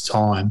together. He needs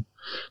time.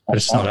 But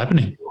it's not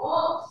happening.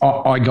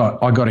 I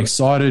got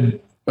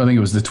excited. I think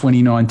it was the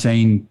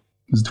 2018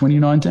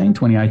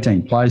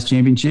 Players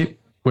Championship,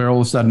 where all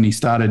of a sudden he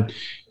started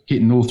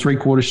hitting all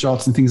 3-quarter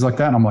shots and things like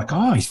that. And I'm like,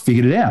 oh, he's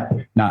figured it out.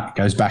 No, it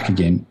goes back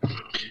again.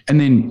 And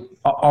then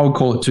I'll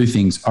call it 2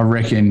 things. I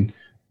reckon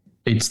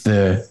it's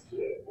the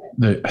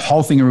the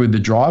whole thing with the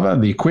driver,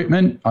 the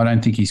equipment, I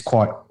don't think he's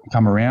quite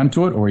come around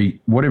to it, or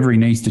whatever he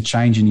needs to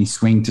change in his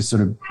swing to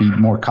sort of be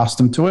more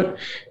accustomed to it.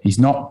 He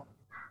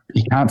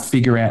can't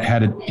figure out how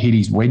to hit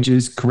his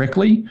wedges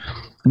correctly.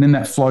 And then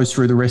that flows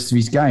through the rest of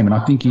his game. And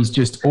I think he's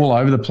just all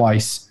over the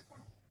place,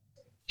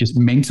 just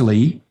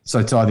mentally. So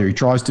it's either he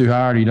tries too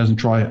hard or he doesn't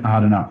try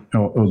hard enough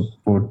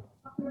or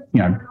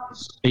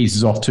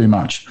eases off too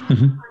much.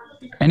 Mm-hmm.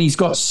 And he's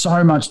got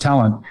so much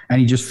talent and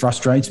he just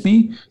frustrates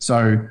me.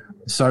 So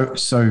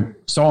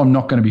I'm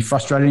not going to be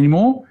frustrated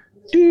anymore.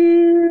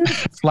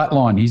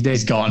 Flatline. He's dead.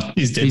 He's gone.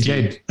 He's dead. He's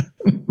dead.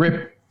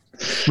 Rip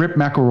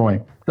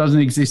McElroy. Doesn't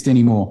exist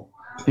anymore.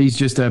 He's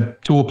just a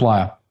tour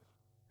player.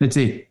 That's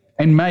it.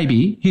 And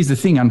maybe, here's the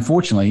thing,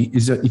 unfortunately,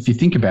 is that if you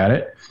think about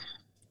it,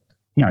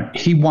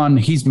 he won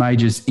his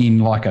majors in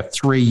like a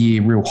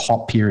 3-year real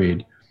hot period.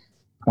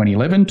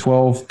 2011,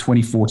 12,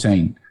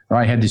 2014.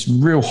 Right? He had this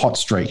real hot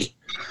streak.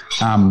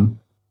 And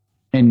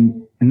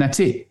that's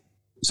it.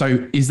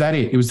 So is that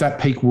it? It was that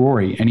peak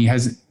Rory, and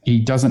he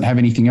doesn't have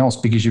anything else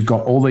because you've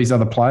got all these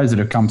other players that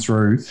have come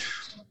through,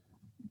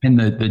 and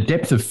the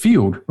depth of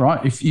field,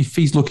 right? If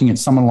he's looking at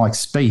someone like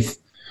Spieth,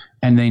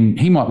 and then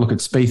he might look at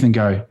Spieth and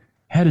go,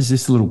 how does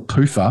this little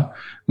poofer,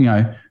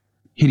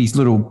 hit his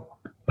little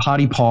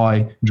party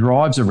pie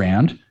drives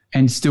around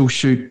and still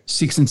shoot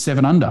 6 and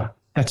 7 under?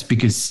 That's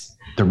because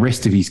the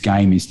rest of his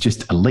game is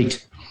just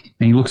elite.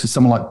 And he looks at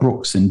someone like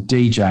Brooks and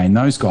DJ and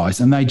those guys,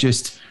 and they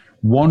just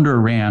wander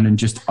around and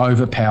just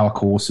overpower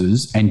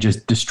courses and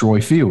just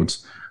destroy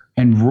fields.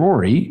 And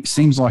Rory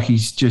seems like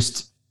he's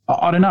just,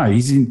 I don't know,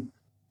 he's in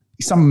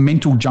some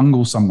mental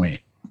jungle somewhere.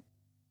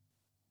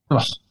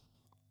 Ugh.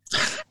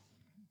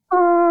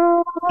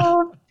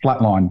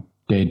 Flatline,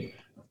 dead.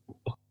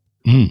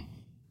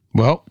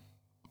 Well,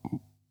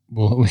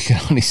 we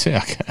can only say,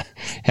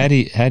 how do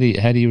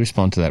you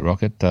respond to that,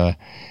 Rocket? The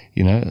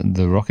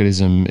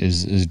Rocketism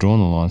is drawn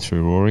the line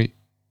through Rory.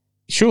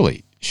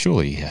 Surely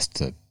he has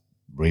to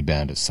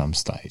rebound at some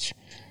stage.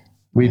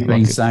 We've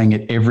been saying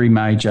it every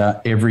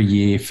major, every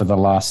year for the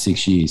last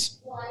 6 years.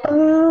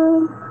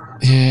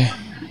 Yeah.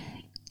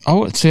 I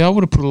would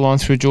have put a line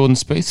through Jordan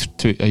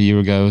Spieth a year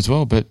ago as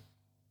well, but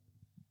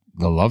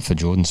the love for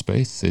Jordan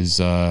Spieth is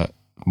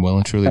well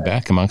and truly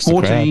back amongst the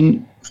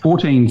crowd.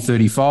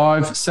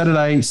 14:35,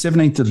 Saturday,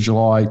 17th of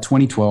July,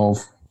 2012,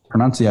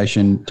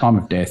 pronunciation, time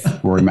of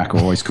death, Rory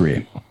McIlroy's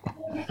career.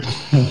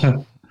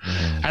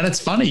 And it's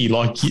funny,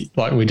 like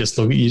we just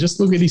look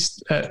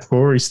at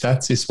Rory's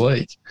stats this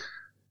week.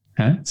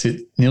 He's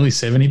hit nearly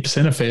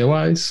 70% of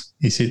fairways.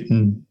 He's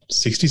hitting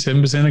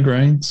 67% of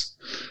greens.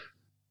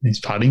 His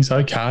putting's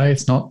okay.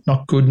 It's not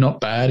good, not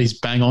bad. He's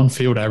bang on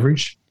field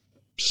average.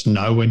 Just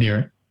nowhere near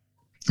it.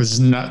 There's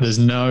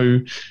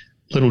no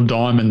little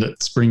diamond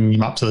that's bringing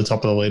him up to the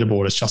top of the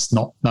leaderboard. It's just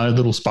no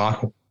little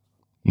sparkle.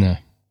 No.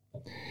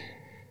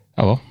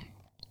 Oh well.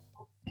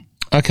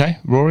 Okay,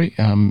 Rory.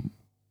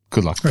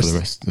 Good luck for the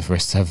rest. The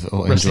rest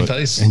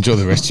enjoy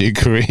the rest of your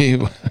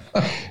career.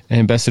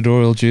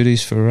 Ambassadorial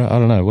duties for I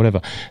don't know,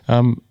 whatever.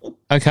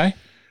 Okay,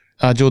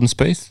 Jordan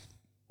Spieth.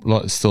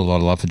 Still a lot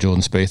of love for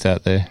Jordan Spieth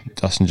out there.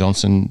 Dustin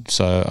Johnson.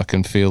 So I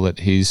can feel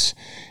that he's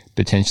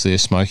potentially a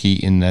smoky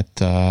in that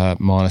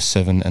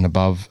 -7 and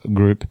above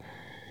group.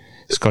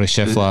 Scotty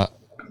Scheffler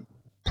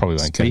probably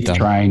won't get done.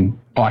 Train,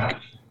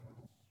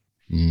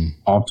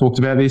 I've talked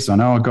about this. I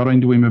know I got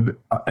into him a bit.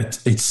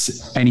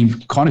 And he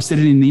kind of said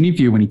it in the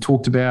interview when he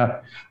talked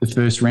about the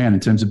first round in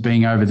terms of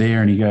being over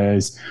there, and he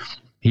goes,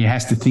 he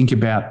has to think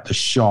about the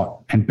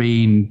shot and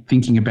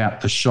thinking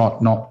about the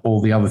shot, not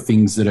all the other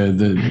things that are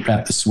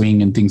about the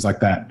swing and things like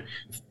that.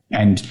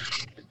 And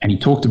he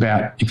talked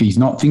about if he's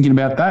not thinking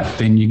about that,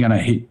 then you're going to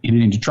hit it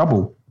into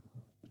trouble.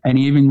 And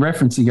he even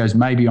referenced, he goes,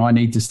 maybe I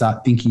need to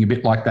start thinking a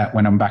bit like that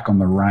when I'm back on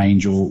the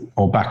range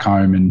or back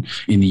home and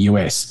in the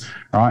US,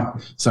 right?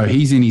 So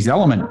he's in his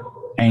element,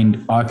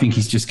 and I think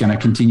he's just going to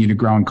continue to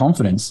grow in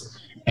confidence.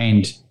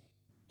 And,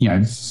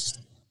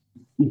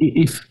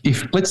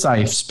 if let's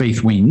say if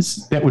Spieth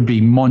wins, that would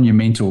be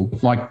monumental.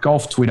 Like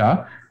golf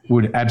Twitter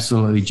would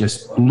absolutely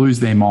just lose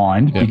their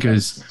mind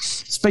because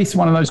Spieth's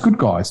one of those good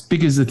guys.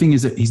 Because the thing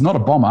is that he's not a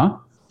bomber.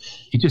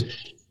 He just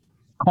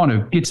kind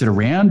of gets it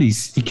around.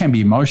 He can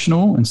be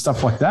emotional and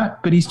stuff like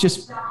that, but he's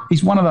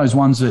one of those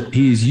ones that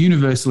he is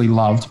universally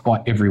loved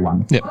by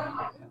everyone. Yep.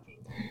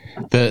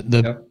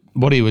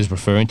 What he was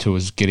referring to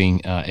was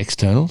getting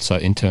external, so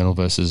internal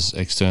versus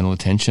external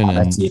attention.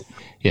 That's it.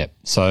 Yeah.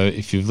 So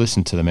if you've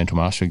listened to the Mental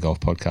Mastery Golf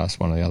podcast,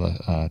 one of the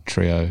other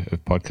trio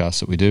of podcasts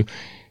that we do,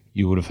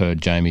 you would have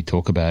heard Jamie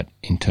talk about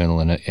internal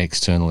and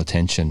external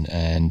attention,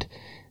 and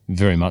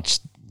very much,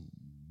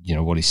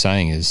 what he's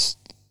saying is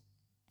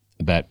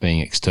about being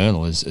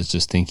external is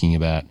just thinking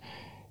about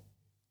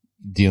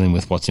dealing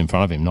with what's in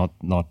front of him,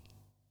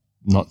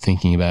 not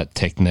thinking about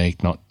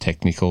technique, not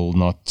technical,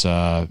 not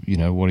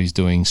what he's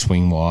doing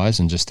swing wise,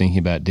 and just thinking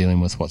about dealing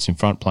with what's in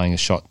front, playing a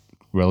shot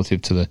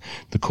relative to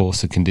the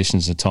course, the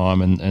conditions, the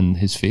time, and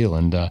his feel.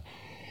 And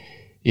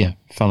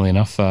funnily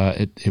enough,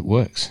 it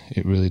works.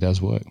 It really does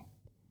work.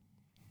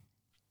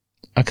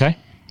 Okay,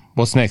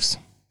 what's next?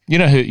 You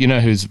know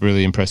who's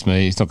really impressed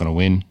me? He's not going to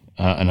win,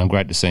 and I'm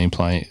great to see him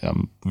playing.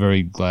 I'm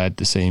very glad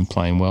to see him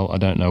playing well. I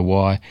don't know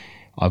why.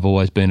 I've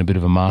always been a bit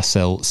of a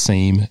Marcel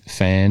Seam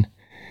fan.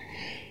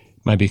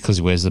 Maybe because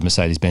he wears the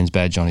Mercedes-Benz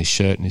badge on his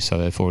shirt, and so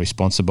therefore he's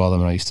sponsored by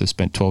them. And I used to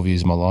spend 12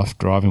 years of my life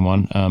driving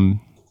one.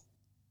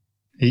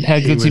 How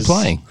good's he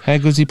playing? How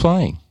good's he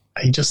playing?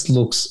 He just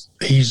looks.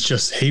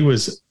 He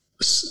was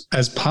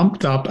as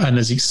pumped up and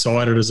as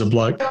excited as a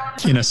bloke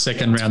in a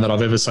second round that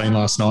I've ever seen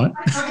last night.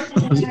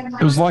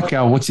 It was like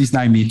what's his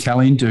name, the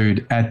Italian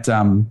dude at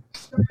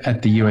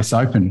the US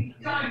Open.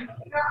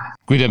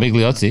 Guido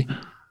Migliozzi.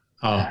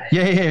 Oh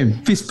yeah,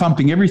 fist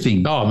pumping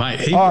everything. Oh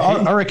mate,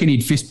 I reckon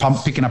he'd fist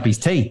pump picking up his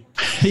tee.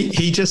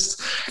 He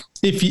just.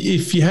 If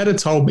you had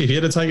taken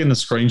the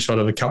screenshot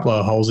of a couple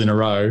of holes in a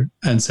row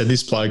and said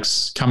this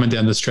bloke's coming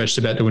down the stretch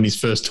about to win his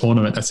first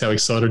tournament, that's how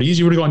excited he is,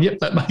 you would have gone, yep,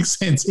 that makes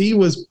sense. He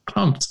was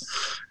pumped.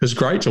 It was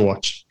great to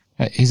watch.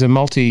 He's a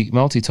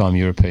multi-time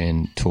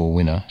European Tour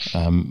winner.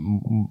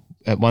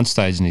 At one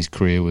stage in his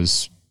career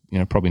was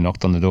probably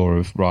knocked on the door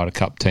of Ryder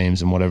Cup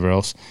teams and whatever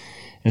else,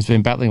 and has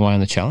been battling away on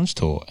the Challenge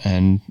Tour,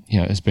 and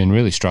has been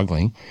really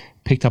struggling.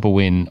 Picked up a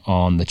win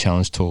on the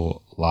Challenge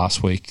Tour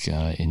last week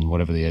in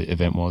whatever the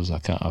event was. I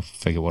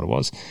forget what it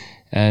was,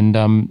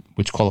 and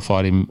which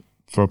qualified him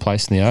for a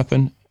place in the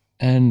Open.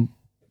 And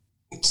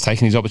he's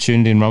taken his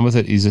opportunity and run with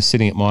it. He's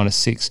sitting at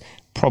 -6,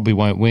 probably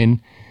won't win,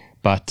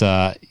 but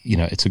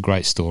it's a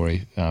great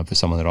story for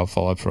someone that I've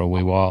followed for a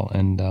wee while.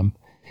 And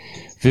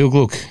viel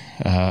Glück,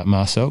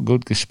 Marcel,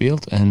 gut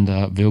gespielt, and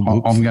viel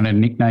Glück. I'm going to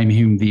nickname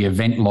him the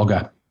Event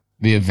Logger.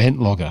 The Event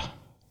Logger.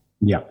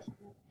 Yeah.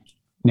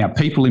 Now,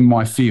 people in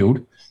my field,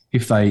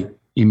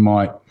 in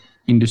my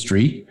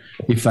industry,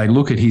 if they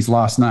look at his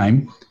last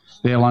name,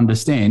 they'll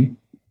understand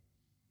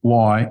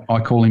why I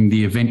call him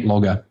the Event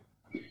Logger,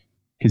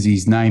 because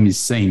his name is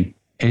Siem,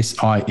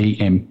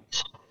 S-I-E-M.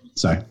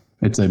 So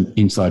it's an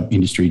inside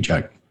industry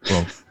joke.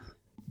 Well,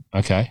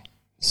 okay.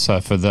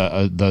 So for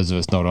those of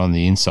us not on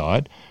the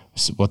inside,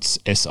 what's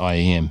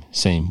SIEM,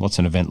 Siem? What's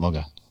an Event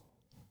Logger?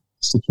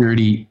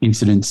 Security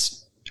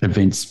Incidents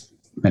Events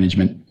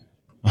Management.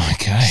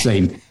 Okay.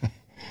 Siem.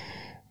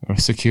 Or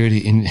Security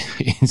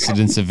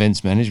Incidents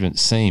Events Management,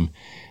 Siem.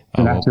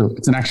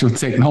 It's an actual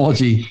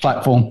technology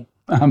platform.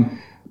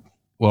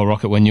 Well,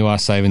 Rocket, when you are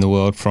saving the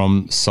world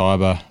from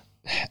cyber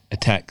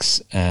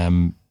attacks,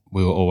 we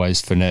will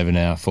always, forever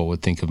now,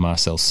 forward think of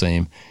Marcel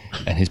Siem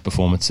and his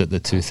performance at the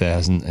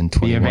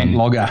 2021 the Event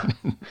Logger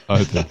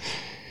Open.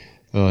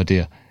 Oh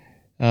dear.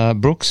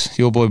 Brooks,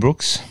 your boy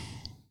Brooks,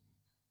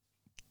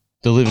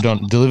 delivered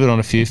on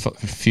a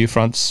few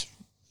fronts.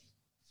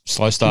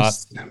 Slow start.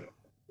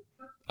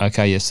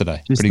 Okay,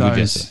 yesterday. Pretty good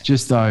yesterday.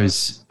 Just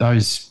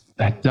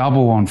that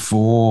double on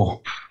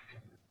 4.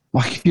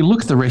 Like, if you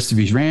look at the rest of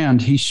his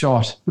round, he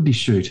shot, what did he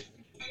shoot?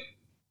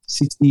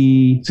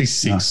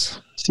 66. No,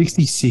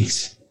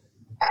 66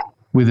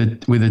 with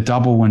a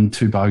double and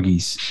 2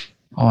 bogeys.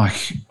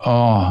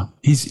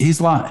 He's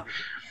like,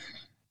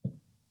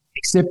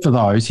 except for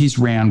those, his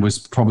round was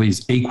probably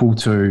as equal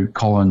to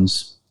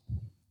Collins.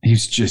 He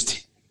was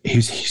just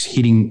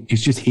hitting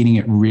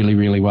it really,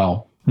 really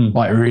well.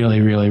 Like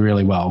really, really,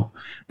 really well.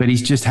 But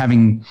he's just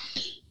having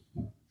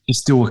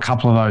still a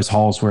couple of those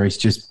holes where he's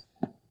just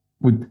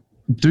would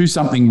do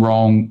something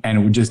wrong and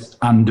it would just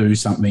undo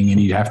something and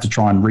he'd have to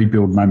try and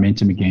rebuild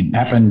momentum again. It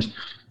happened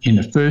in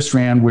the first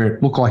round where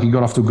it looked like he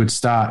got off to a good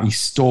start. He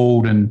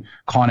stalled and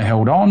kind of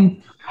held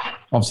on.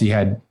 Obviously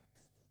had,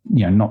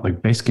 not the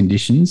best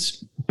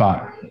conditions,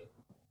 but,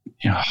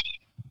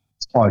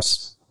 it's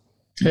close.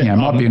 Yeah, it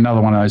might be another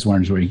one of those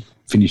ones where he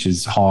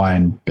finishes high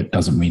but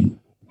doesn't win.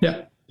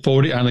 Yeah.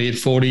 Only at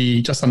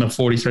 40, just under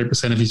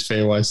 43% of his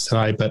fairways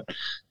today, but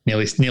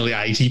nearly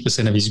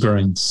 80% of his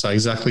greens. So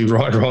exactly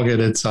right, Rocket.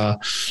 It's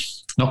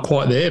not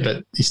quite there,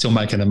 but he's still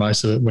making the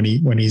most of it when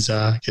he's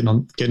getting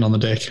on the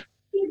deck.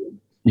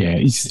 Yeah,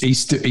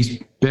 he's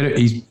better.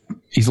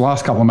 His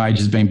last couple of majors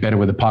has been better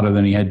with a putter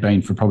than he had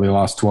been for probably the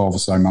last 12 or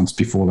so months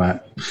before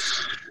that.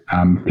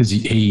 Because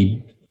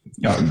he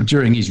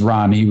during his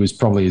run, he was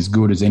probably as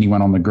good as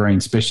anyone on the green,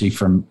 especially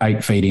from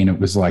 8 feet in. It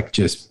was like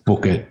just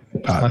book it.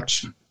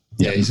 Clutch.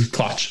 Yeah, he's a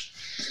clutch.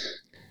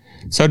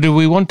 So do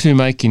we want to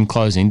make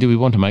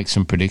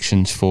some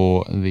predictions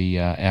for the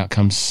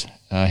outcomes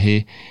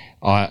here?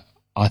 I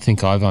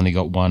think I've only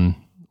got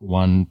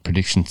one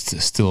prediction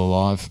still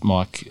alive,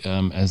 Mike,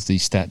 as the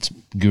stats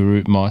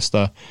guru,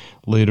 meister,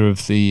 leader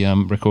of the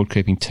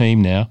record-keeping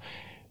team now.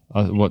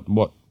 What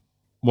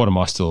am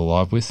I still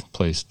alive with?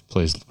 Please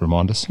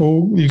remind us.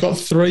 Well, you've got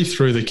 3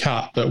 through the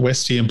cut, but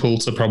Westy and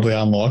Poults are probably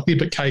unlikely,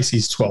 but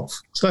Casey's 12.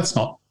 So that's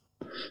not...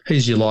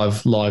 He's your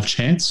live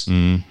chance.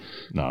 No,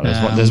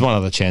 there's one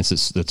other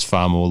chance that's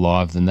far more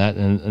live than that,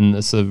 and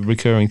it's a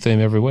recurring theme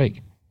every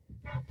week.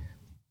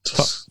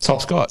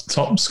 Top Scott.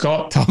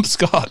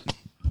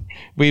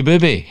 Wee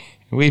booby.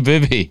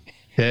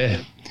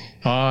 Yeah.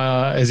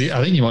 I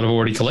think you might have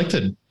already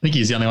collected. I think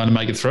he's the only one to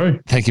make it through.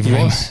 Thank you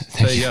very much.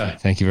 There you go.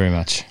 Thank you very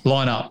much.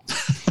 Line up.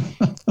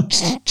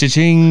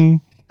 Cha-ching.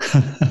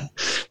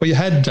 Well, you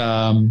had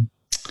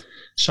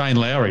Shane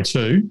Lowry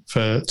too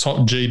for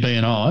top GB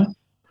and I.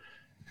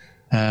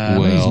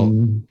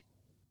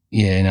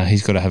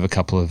 He's got to have a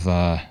couple of.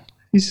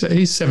 He's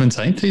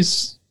 17th.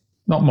 He's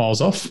not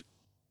miles off.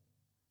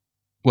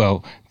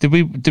 Well, did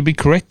we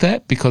correct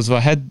that? Because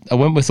I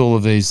went with all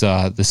of these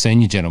the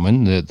senior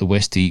gentlemen, the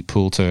Westy,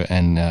 Poulter,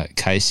 and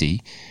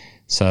Casey.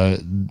 So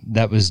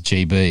that was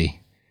GB.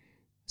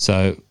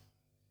 So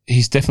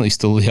he's definitely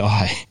still the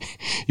I.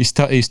 he's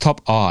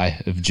top I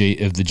of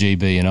the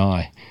GB and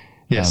I.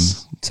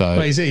 Yes.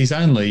 He's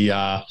only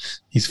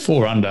he's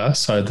 4 under.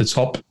 So the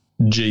top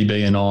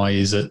GB and I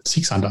is at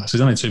 6 under. So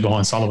he's only 2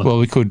 behind Sullivan.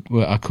 Well,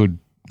 I could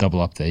double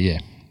up there. Yeah.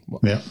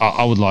 Yeah,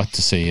 I would like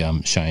to see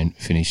Shane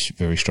finish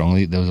very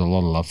strongly. There was a lot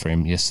of love for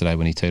him yesterday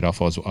when he teed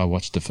off. I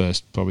watched the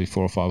first probably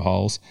 4 or 5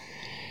 holes.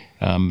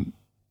 There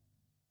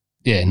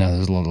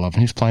was a lot of love,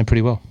 and he was playing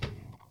pretty well.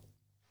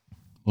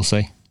 We'll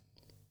see.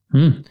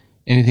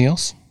 Anything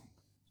else?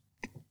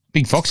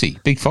 Big Foxy,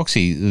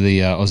 the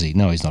Aussie.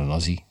 No, he's not an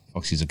Aussie.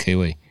 Foxy's a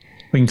Kiwi.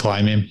 We can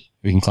claim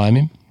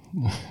him.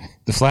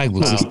 The flag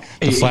looks the same.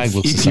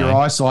 If your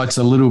eyesight's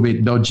a little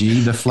bit dodgy,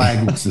 the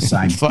flag looks the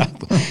same.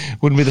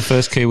 Wouldn't be the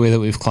first Kiwi that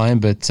we've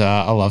claimed, but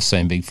I love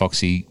seeing Big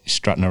Foxy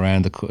strutting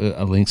around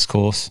a links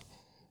course,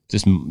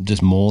 just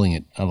mauling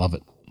it. I love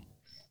it.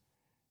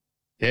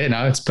 Yeah,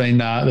 no, it's been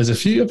I've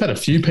had a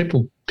few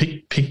people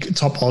pick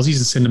top Aussies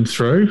and send them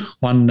through.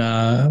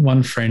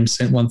 One friend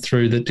sent one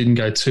through that didn't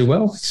go too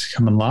well. He's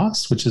coming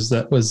last,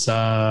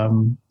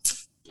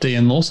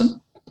 Dean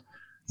Lawson.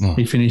 Oh.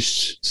 He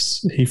finished.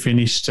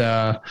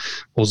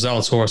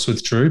 Zalatoris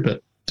withdrew,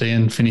 but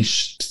Dean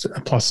finished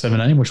plus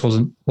 17, which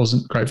wasn't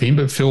great for him.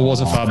 But Phil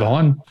wasn't far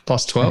behind,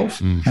 plus 12.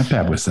 How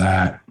bad was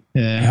that?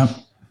 Yeah.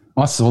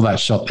 I saw that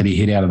shot that he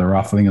hit out of the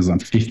rough. I think it was on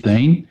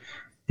 15.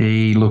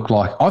 He looked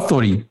like, I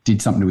thought he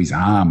did something to his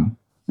arm.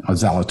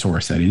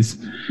 Zalatoris, that is.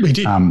 He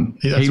did.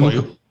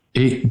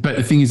 But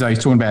the thing is, though, he's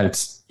talking about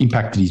it's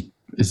impacted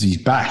his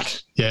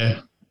back. Yeah.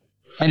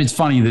 And it's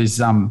funny. There's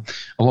a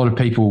lot of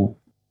people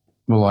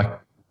were like,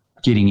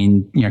 getting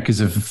in, because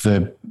of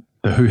the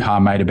hoo-ha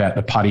made about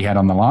the putt he had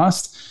on the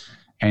last,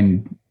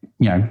 and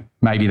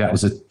maybe that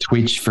was a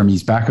twitch from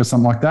his back or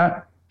something like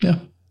that. Yeah,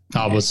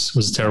 it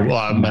was terrible.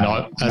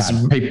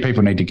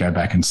 People need to go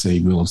back and see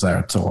Will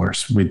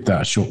Zalatoris with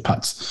short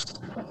putts.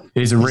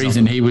 There's a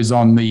reason he was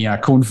on the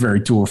Corn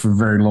Ferry Tour for a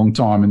very long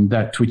time, and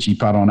that twitchy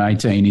putt on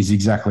 18 is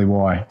exactly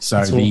why.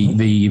 So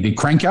the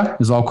cranker,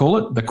 as I'll call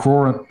it, the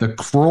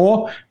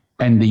craw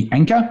and the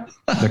anchor,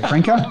 the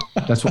cranker,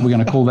 that's what we're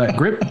going to call that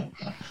grip.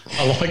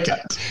 I like it.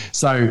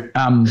 So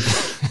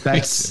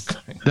that's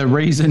the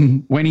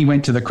reason when he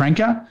went to the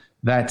cranker,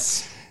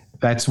 that's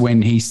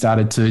when he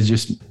started to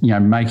just,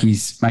 make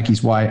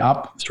his way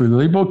up through the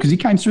leaderboard, because he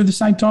came through the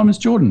same time as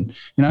Jordan.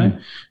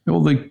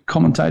 All the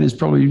commentators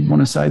probably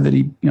want to say that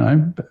he,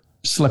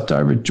 slept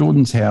over at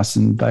Jordan's house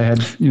and they had,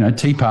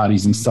 tea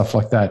parties and stuff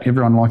like that.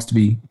 Everyone likes to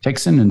be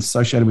Texan and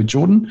associated with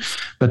Jordan.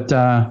 But,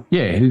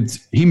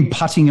 it's him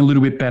putting a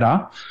little bit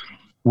better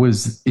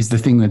is the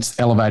thing that's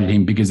elevated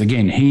him, because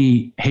again,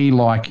 he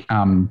like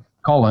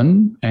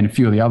Colin and a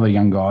few of the other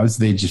young guys,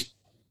 they're just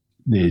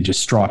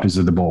stripers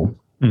of the ball.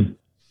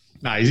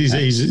 No,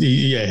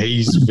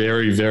 he's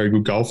very, very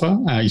good golfer.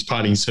 His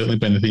putting's certainly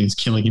been the thing that's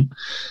killing him.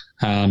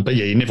 But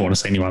you never want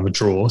to see anyone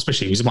withdraw,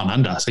 especially he was 1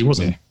 under, so he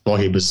wasn't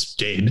like he was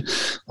dead.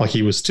 Like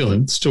he was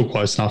still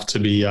close enough to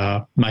be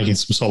making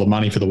some solid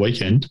money for the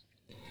weekend.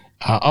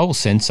 I will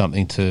send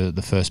something to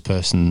the first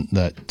person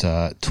that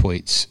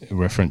tweets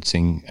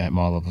referencing at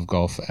My Love of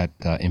Golf at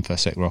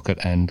InfoSec Rocket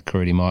and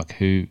Caridi Mike,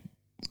 who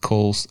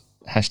calls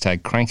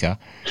 #Cranker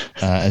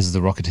as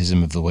the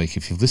rocketism of the week.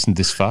 If you've listened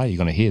this far, you're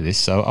going to hear this.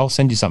 So I'll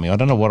send you something. I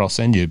don't know what I'll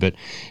send you, but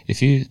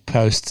if you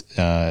post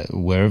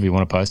wherever you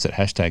want to post it,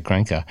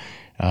 #Cranker,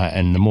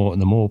 and the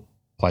more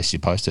places you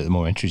post it, the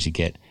more entries you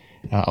get.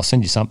 I'll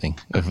send you something.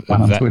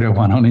 One on Twitter,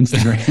 one on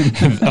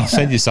Instagram. I'll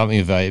send you something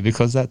of value,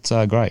 because that's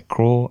great.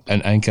 Craw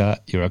and anchor,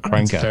 you're a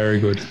cranker. That's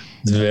very good.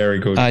 It's very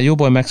good. Your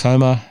boy Max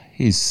Homer,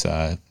 he's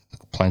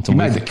playing some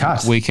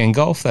weekend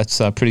golf. That's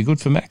pretty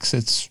good for Max.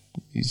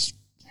 He's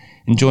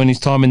enjoying his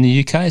time in the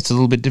UK. It's a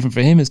little bit different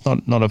for him. It's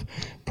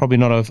probably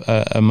not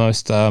a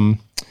most.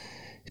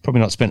 He's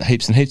probably not spent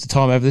heaps and heaps of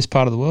time over this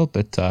part of the world,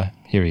 but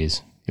here he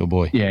is, your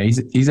boy. Yeah,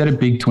 he's had a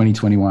big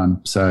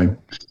 2021. So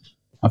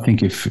I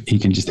think if he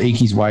can just eke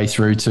his way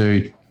through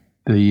to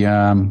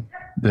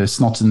the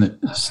snouts in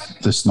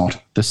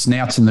the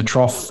snouts in the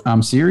trough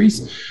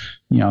series,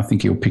 I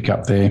think he'll pick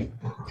up there.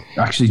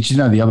 Actually, do you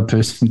know the other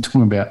person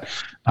talking about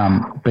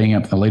being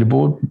up the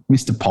leaderboard,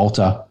 Mr.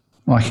 Poulter?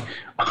 Like,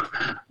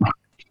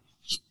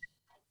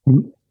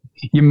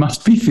 you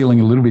must be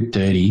feeling a little bit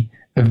dirty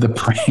of the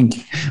prank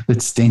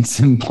that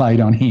Stenson played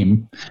on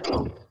him.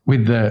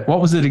 With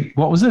what was it? It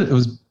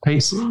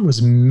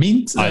was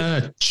mint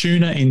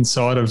tuna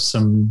inside of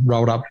some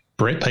rolled up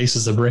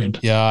pieces of bread.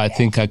 Yeah, I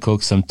think I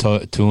cooked some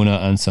tuna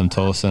and some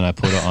toast and I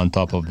put it on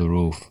top of the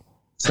roof.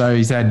 So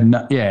he's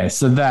had,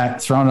 so that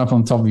thrown up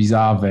on top of his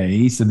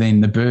RV. So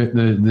then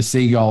the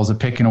seagulls are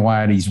pecking away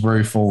at his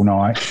roof all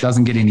night,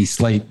 doesn't get any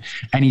sleep.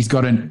 And he's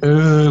got an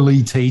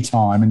early tea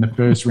time in the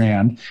first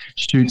round,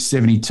 shoots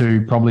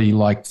 72, probably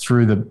like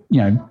through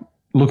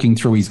looking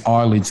through his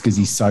eyelids because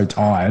he's so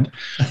tired.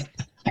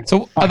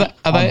 So are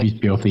they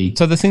filthy?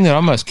 So the thing that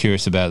I'm most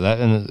curious about that,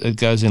 and it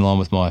goes in line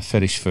with my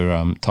fetish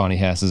for tiny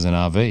houses and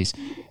RVs,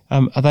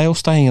 are they all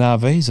staying in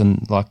RVs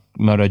and like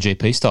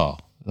MotoGP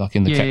style? Like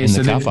in the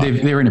car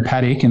park. They're in a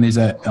paddock, and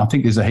I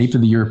think there's a heap of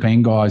the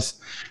European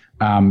guys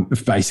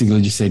basically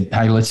just said,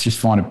 "Hey, let's just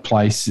find a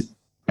place."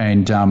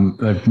 And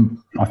I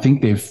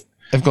think they've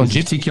gone a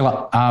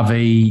particular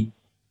RV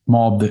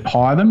mob that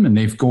hire them, and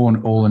they've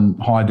gone all and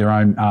hired their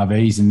own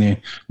RVs, and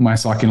they're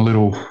almost like in a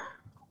little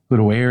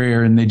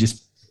area, and they're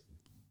just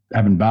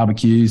having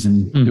barbecues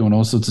and doing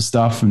all sorts of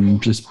stuff,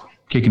 and just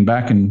kicking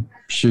back and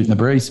shooting the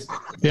breeze.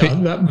 Yeah,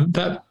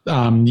 that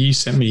you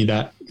sent me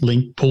that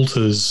link,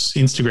 Poulter's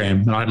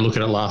Instagram, and I had a look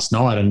at it last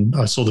night, and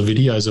I saw the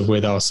videos of where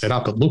they were set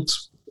up.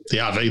 The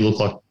RV looked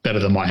like better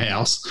than my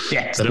house.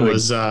 Yeah, but it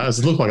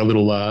looked like a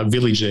little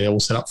village there all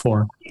set up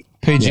for him.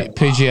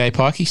 PGA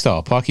Pikey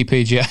style, Pikey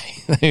PGA.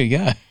 There you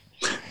go.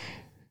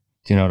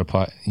 Do you know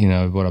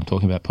what I'm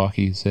talking about?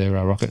 Pikey's there,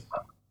 Rocket?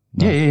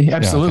 No. Yeah,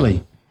 absolutely.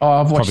 Okay. Oh,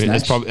 I've watched that.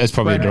 It's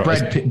probably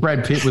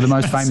Brad Pitt with the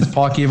most famous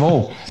pikey of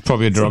all. It's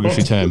probably a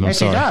derogatory term. I'm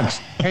sorry. How's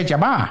your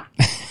bar?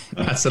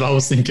 That's what I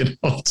was thinking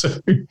of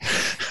too.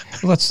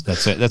 Well,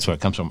 that's it. That's where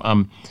it comes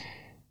from.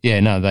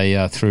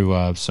 They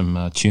threw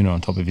some tuna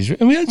on top of his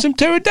roof, and we had some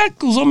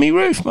pterodactyls on my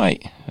roof,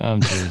 mate.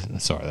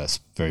 Sorry,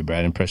 that's very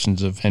bad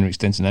impressions of Henrik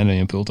Stenson and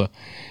Ian Poulter.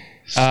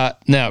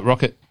 Now,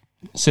 Rocket,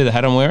 see the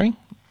hat I'm wearing?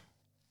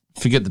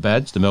 Forget the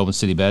badge, the Melbourne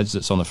City badge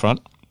that's on the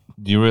front.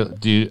 Do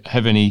you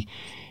have any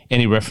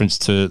reference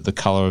to the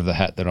colour of the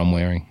hat that I'm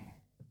wearing?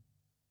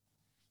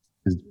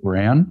 Is it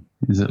brown?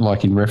 Is it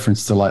like in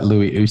reference to like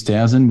Louis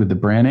Oosthuizen with the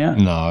brown out?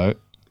 No.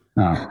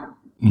 Oh.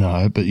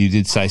 No, but you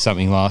did say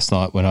something last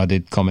night when I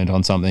did comment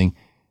on something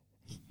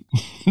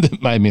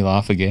that made me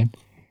laugh again.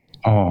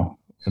 Oh.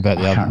 About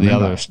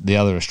the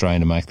other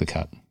Australian to make the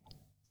cut.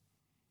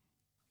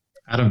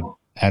 Adam.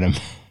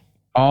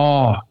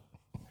 Oh.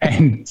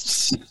 And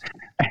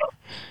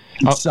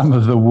some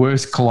of the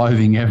worst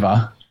clothing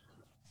ever.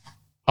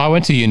 I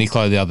went to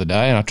Uniqlo the other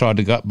day and I tried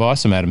to buy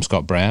some Adam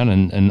Scott Brown,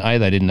 and A,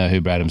 they didn't know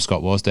who Adam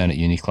Scott was down at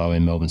Uniqlo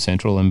in Melbourne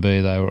Central, and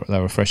B, they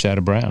were fresh out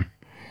of brown.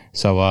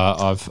 So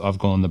I've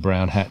gone the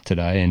brown hat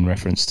today in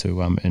reference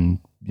to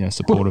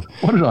support of.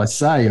 What did I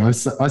say? I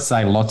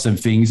say lots of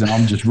things, and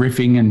I'm just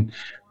riffing, and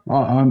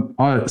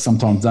I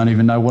sometimes don't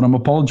even know what I'm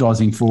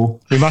apologising for.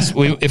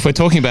 If we're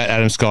talking about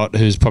Adam Scott,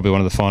 who's probably one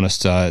of the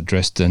finest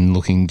dressed and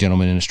looking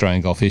gentlemen in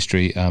Australian golf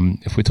history,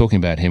 if we're talking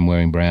about him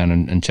wearing brown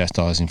and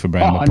chastising for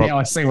brown, now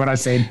I see what I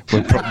said.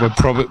 We're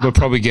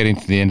probably getting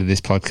to the end of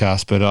this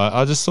podcast, but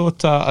I just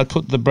thought I'd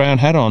put the brown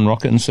hat on,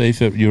 Rocket, and see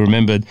if you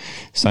remembered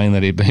saying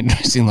that he'd been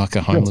dressing like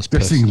a homeless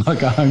person. Dressing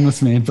like a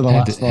homeless man for the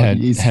last 5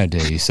 years. How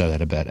dare you say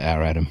that about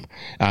our Adam?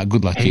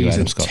 Good luck to you,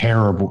 Adam Scott.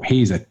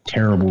 He's a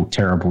terrible,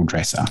 terrible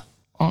dresser.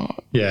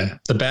 Yeah,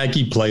 the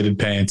baggy pleated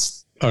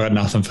pants, I got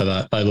nothing for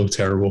that. They look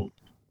terrible.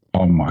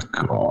 Oh my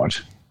God.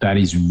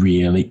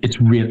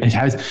 It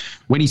has,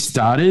 when he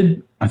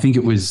started, I think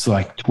it was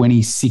like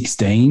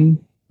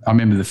 2016. I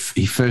remember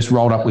he first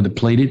rolled up with the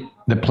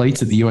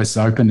pleats at the US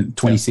Open in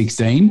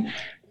 2016,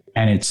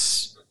 and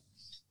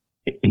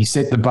he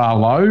set the bar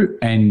low,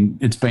 and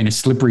it's been a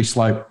slippery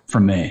slope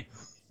from there.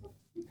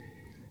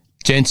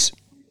 Gents,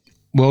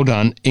 well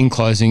done. In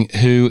closing,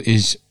 who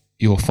is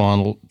your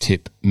final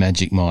tip,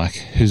 Magic Mike?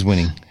 Who's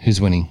winning?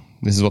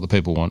 This is what the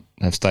people want.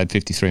 I've stayed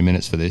 53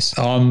 minutes for this.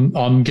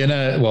 I'm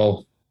gonna.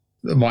 Well,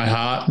 my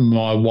heart, and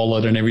my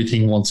wallet, and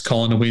everything wants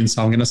Colin to win,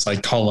 so I'm gonna say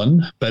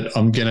Colin. But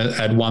I'm gonna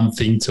add one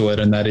thing to it,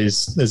 and that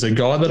is there's a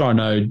guy that I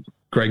know,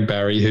 Greg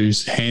Barry,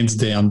 who's hands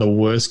down the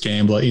worst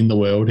gambler in the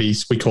world.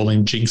 We call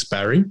him Jinx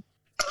Barry.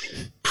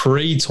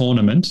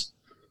 Pre-tournament,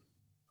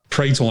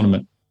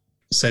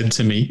 said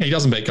to me, he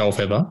doesn't bet golf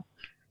ever.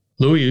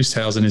 Louis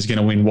Oosthuizen is going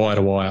to win wire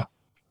to wire.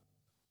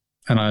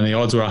 And the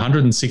odds were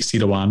 160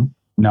 to 1.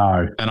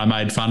 No. And I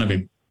made fun of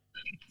him.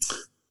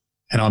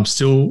 And I'm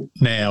still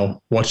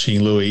now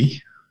watching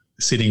Louis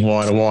sitting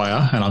wire to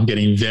wire, and I'm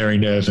getting very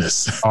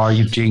nervous. Oh,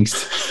 you've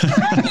jinxed.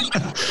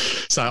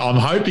 So I'm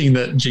hoping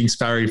that Jinx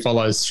Barry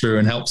follows through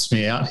and helps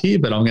me out here,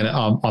 but I'm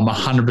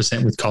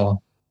 100% with Colin.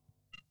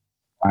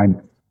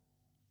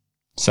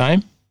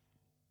 Same?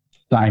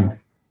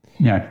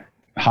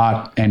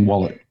 Heart and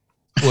wallet.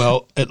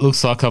 Well, it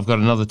looks like I've got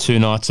another 2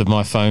 nights of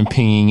my phone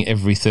pinging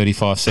every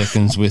 35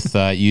 seconds with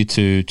you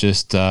two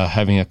just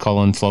having a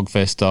Colin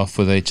flogfest off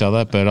with each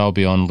other, but I'll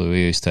be on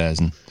Louis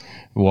Oosthuizen,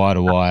 wire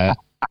to wire.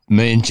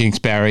 Me and Jinx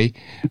Barry,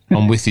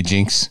 I'm with you,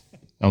 Jinx.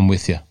 I'm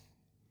with you.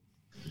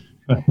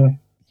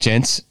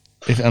 Gents,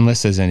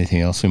 unless there's anything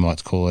else, we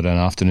might call it an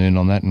afternoon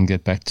on that and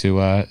get back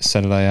to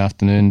Saturday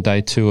afternoon,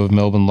 day 2 of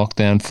Melbourne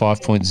Lockdown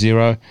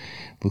 5.0.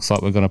 Looks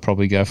like we're going to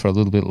probably go for a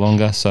little bit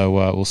longer, so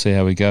we'll see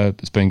how we go.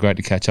 It's been great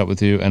to catch up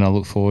with you, and I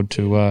look forward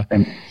to...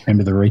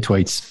 Remember the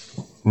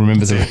retweets.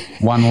 Remember the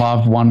One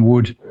love, one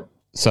wood.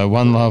 So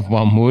one love,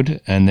 one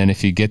wood, and then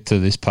if you get to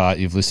this part,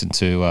 you've listened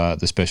to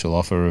the special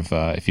offer of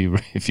if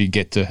you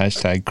get to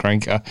hashtag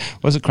Cranker.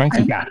 Was it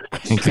Cranker?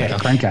 Cranker. Yeah,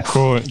 Cranker.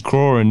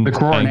 Craw and The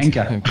Craw and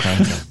Anchor.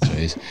 Cranker.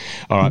 Jeez.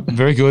 All right,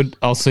 very good.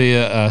 I'll see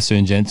you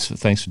soon, gents.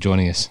 Thanks for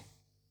joining us.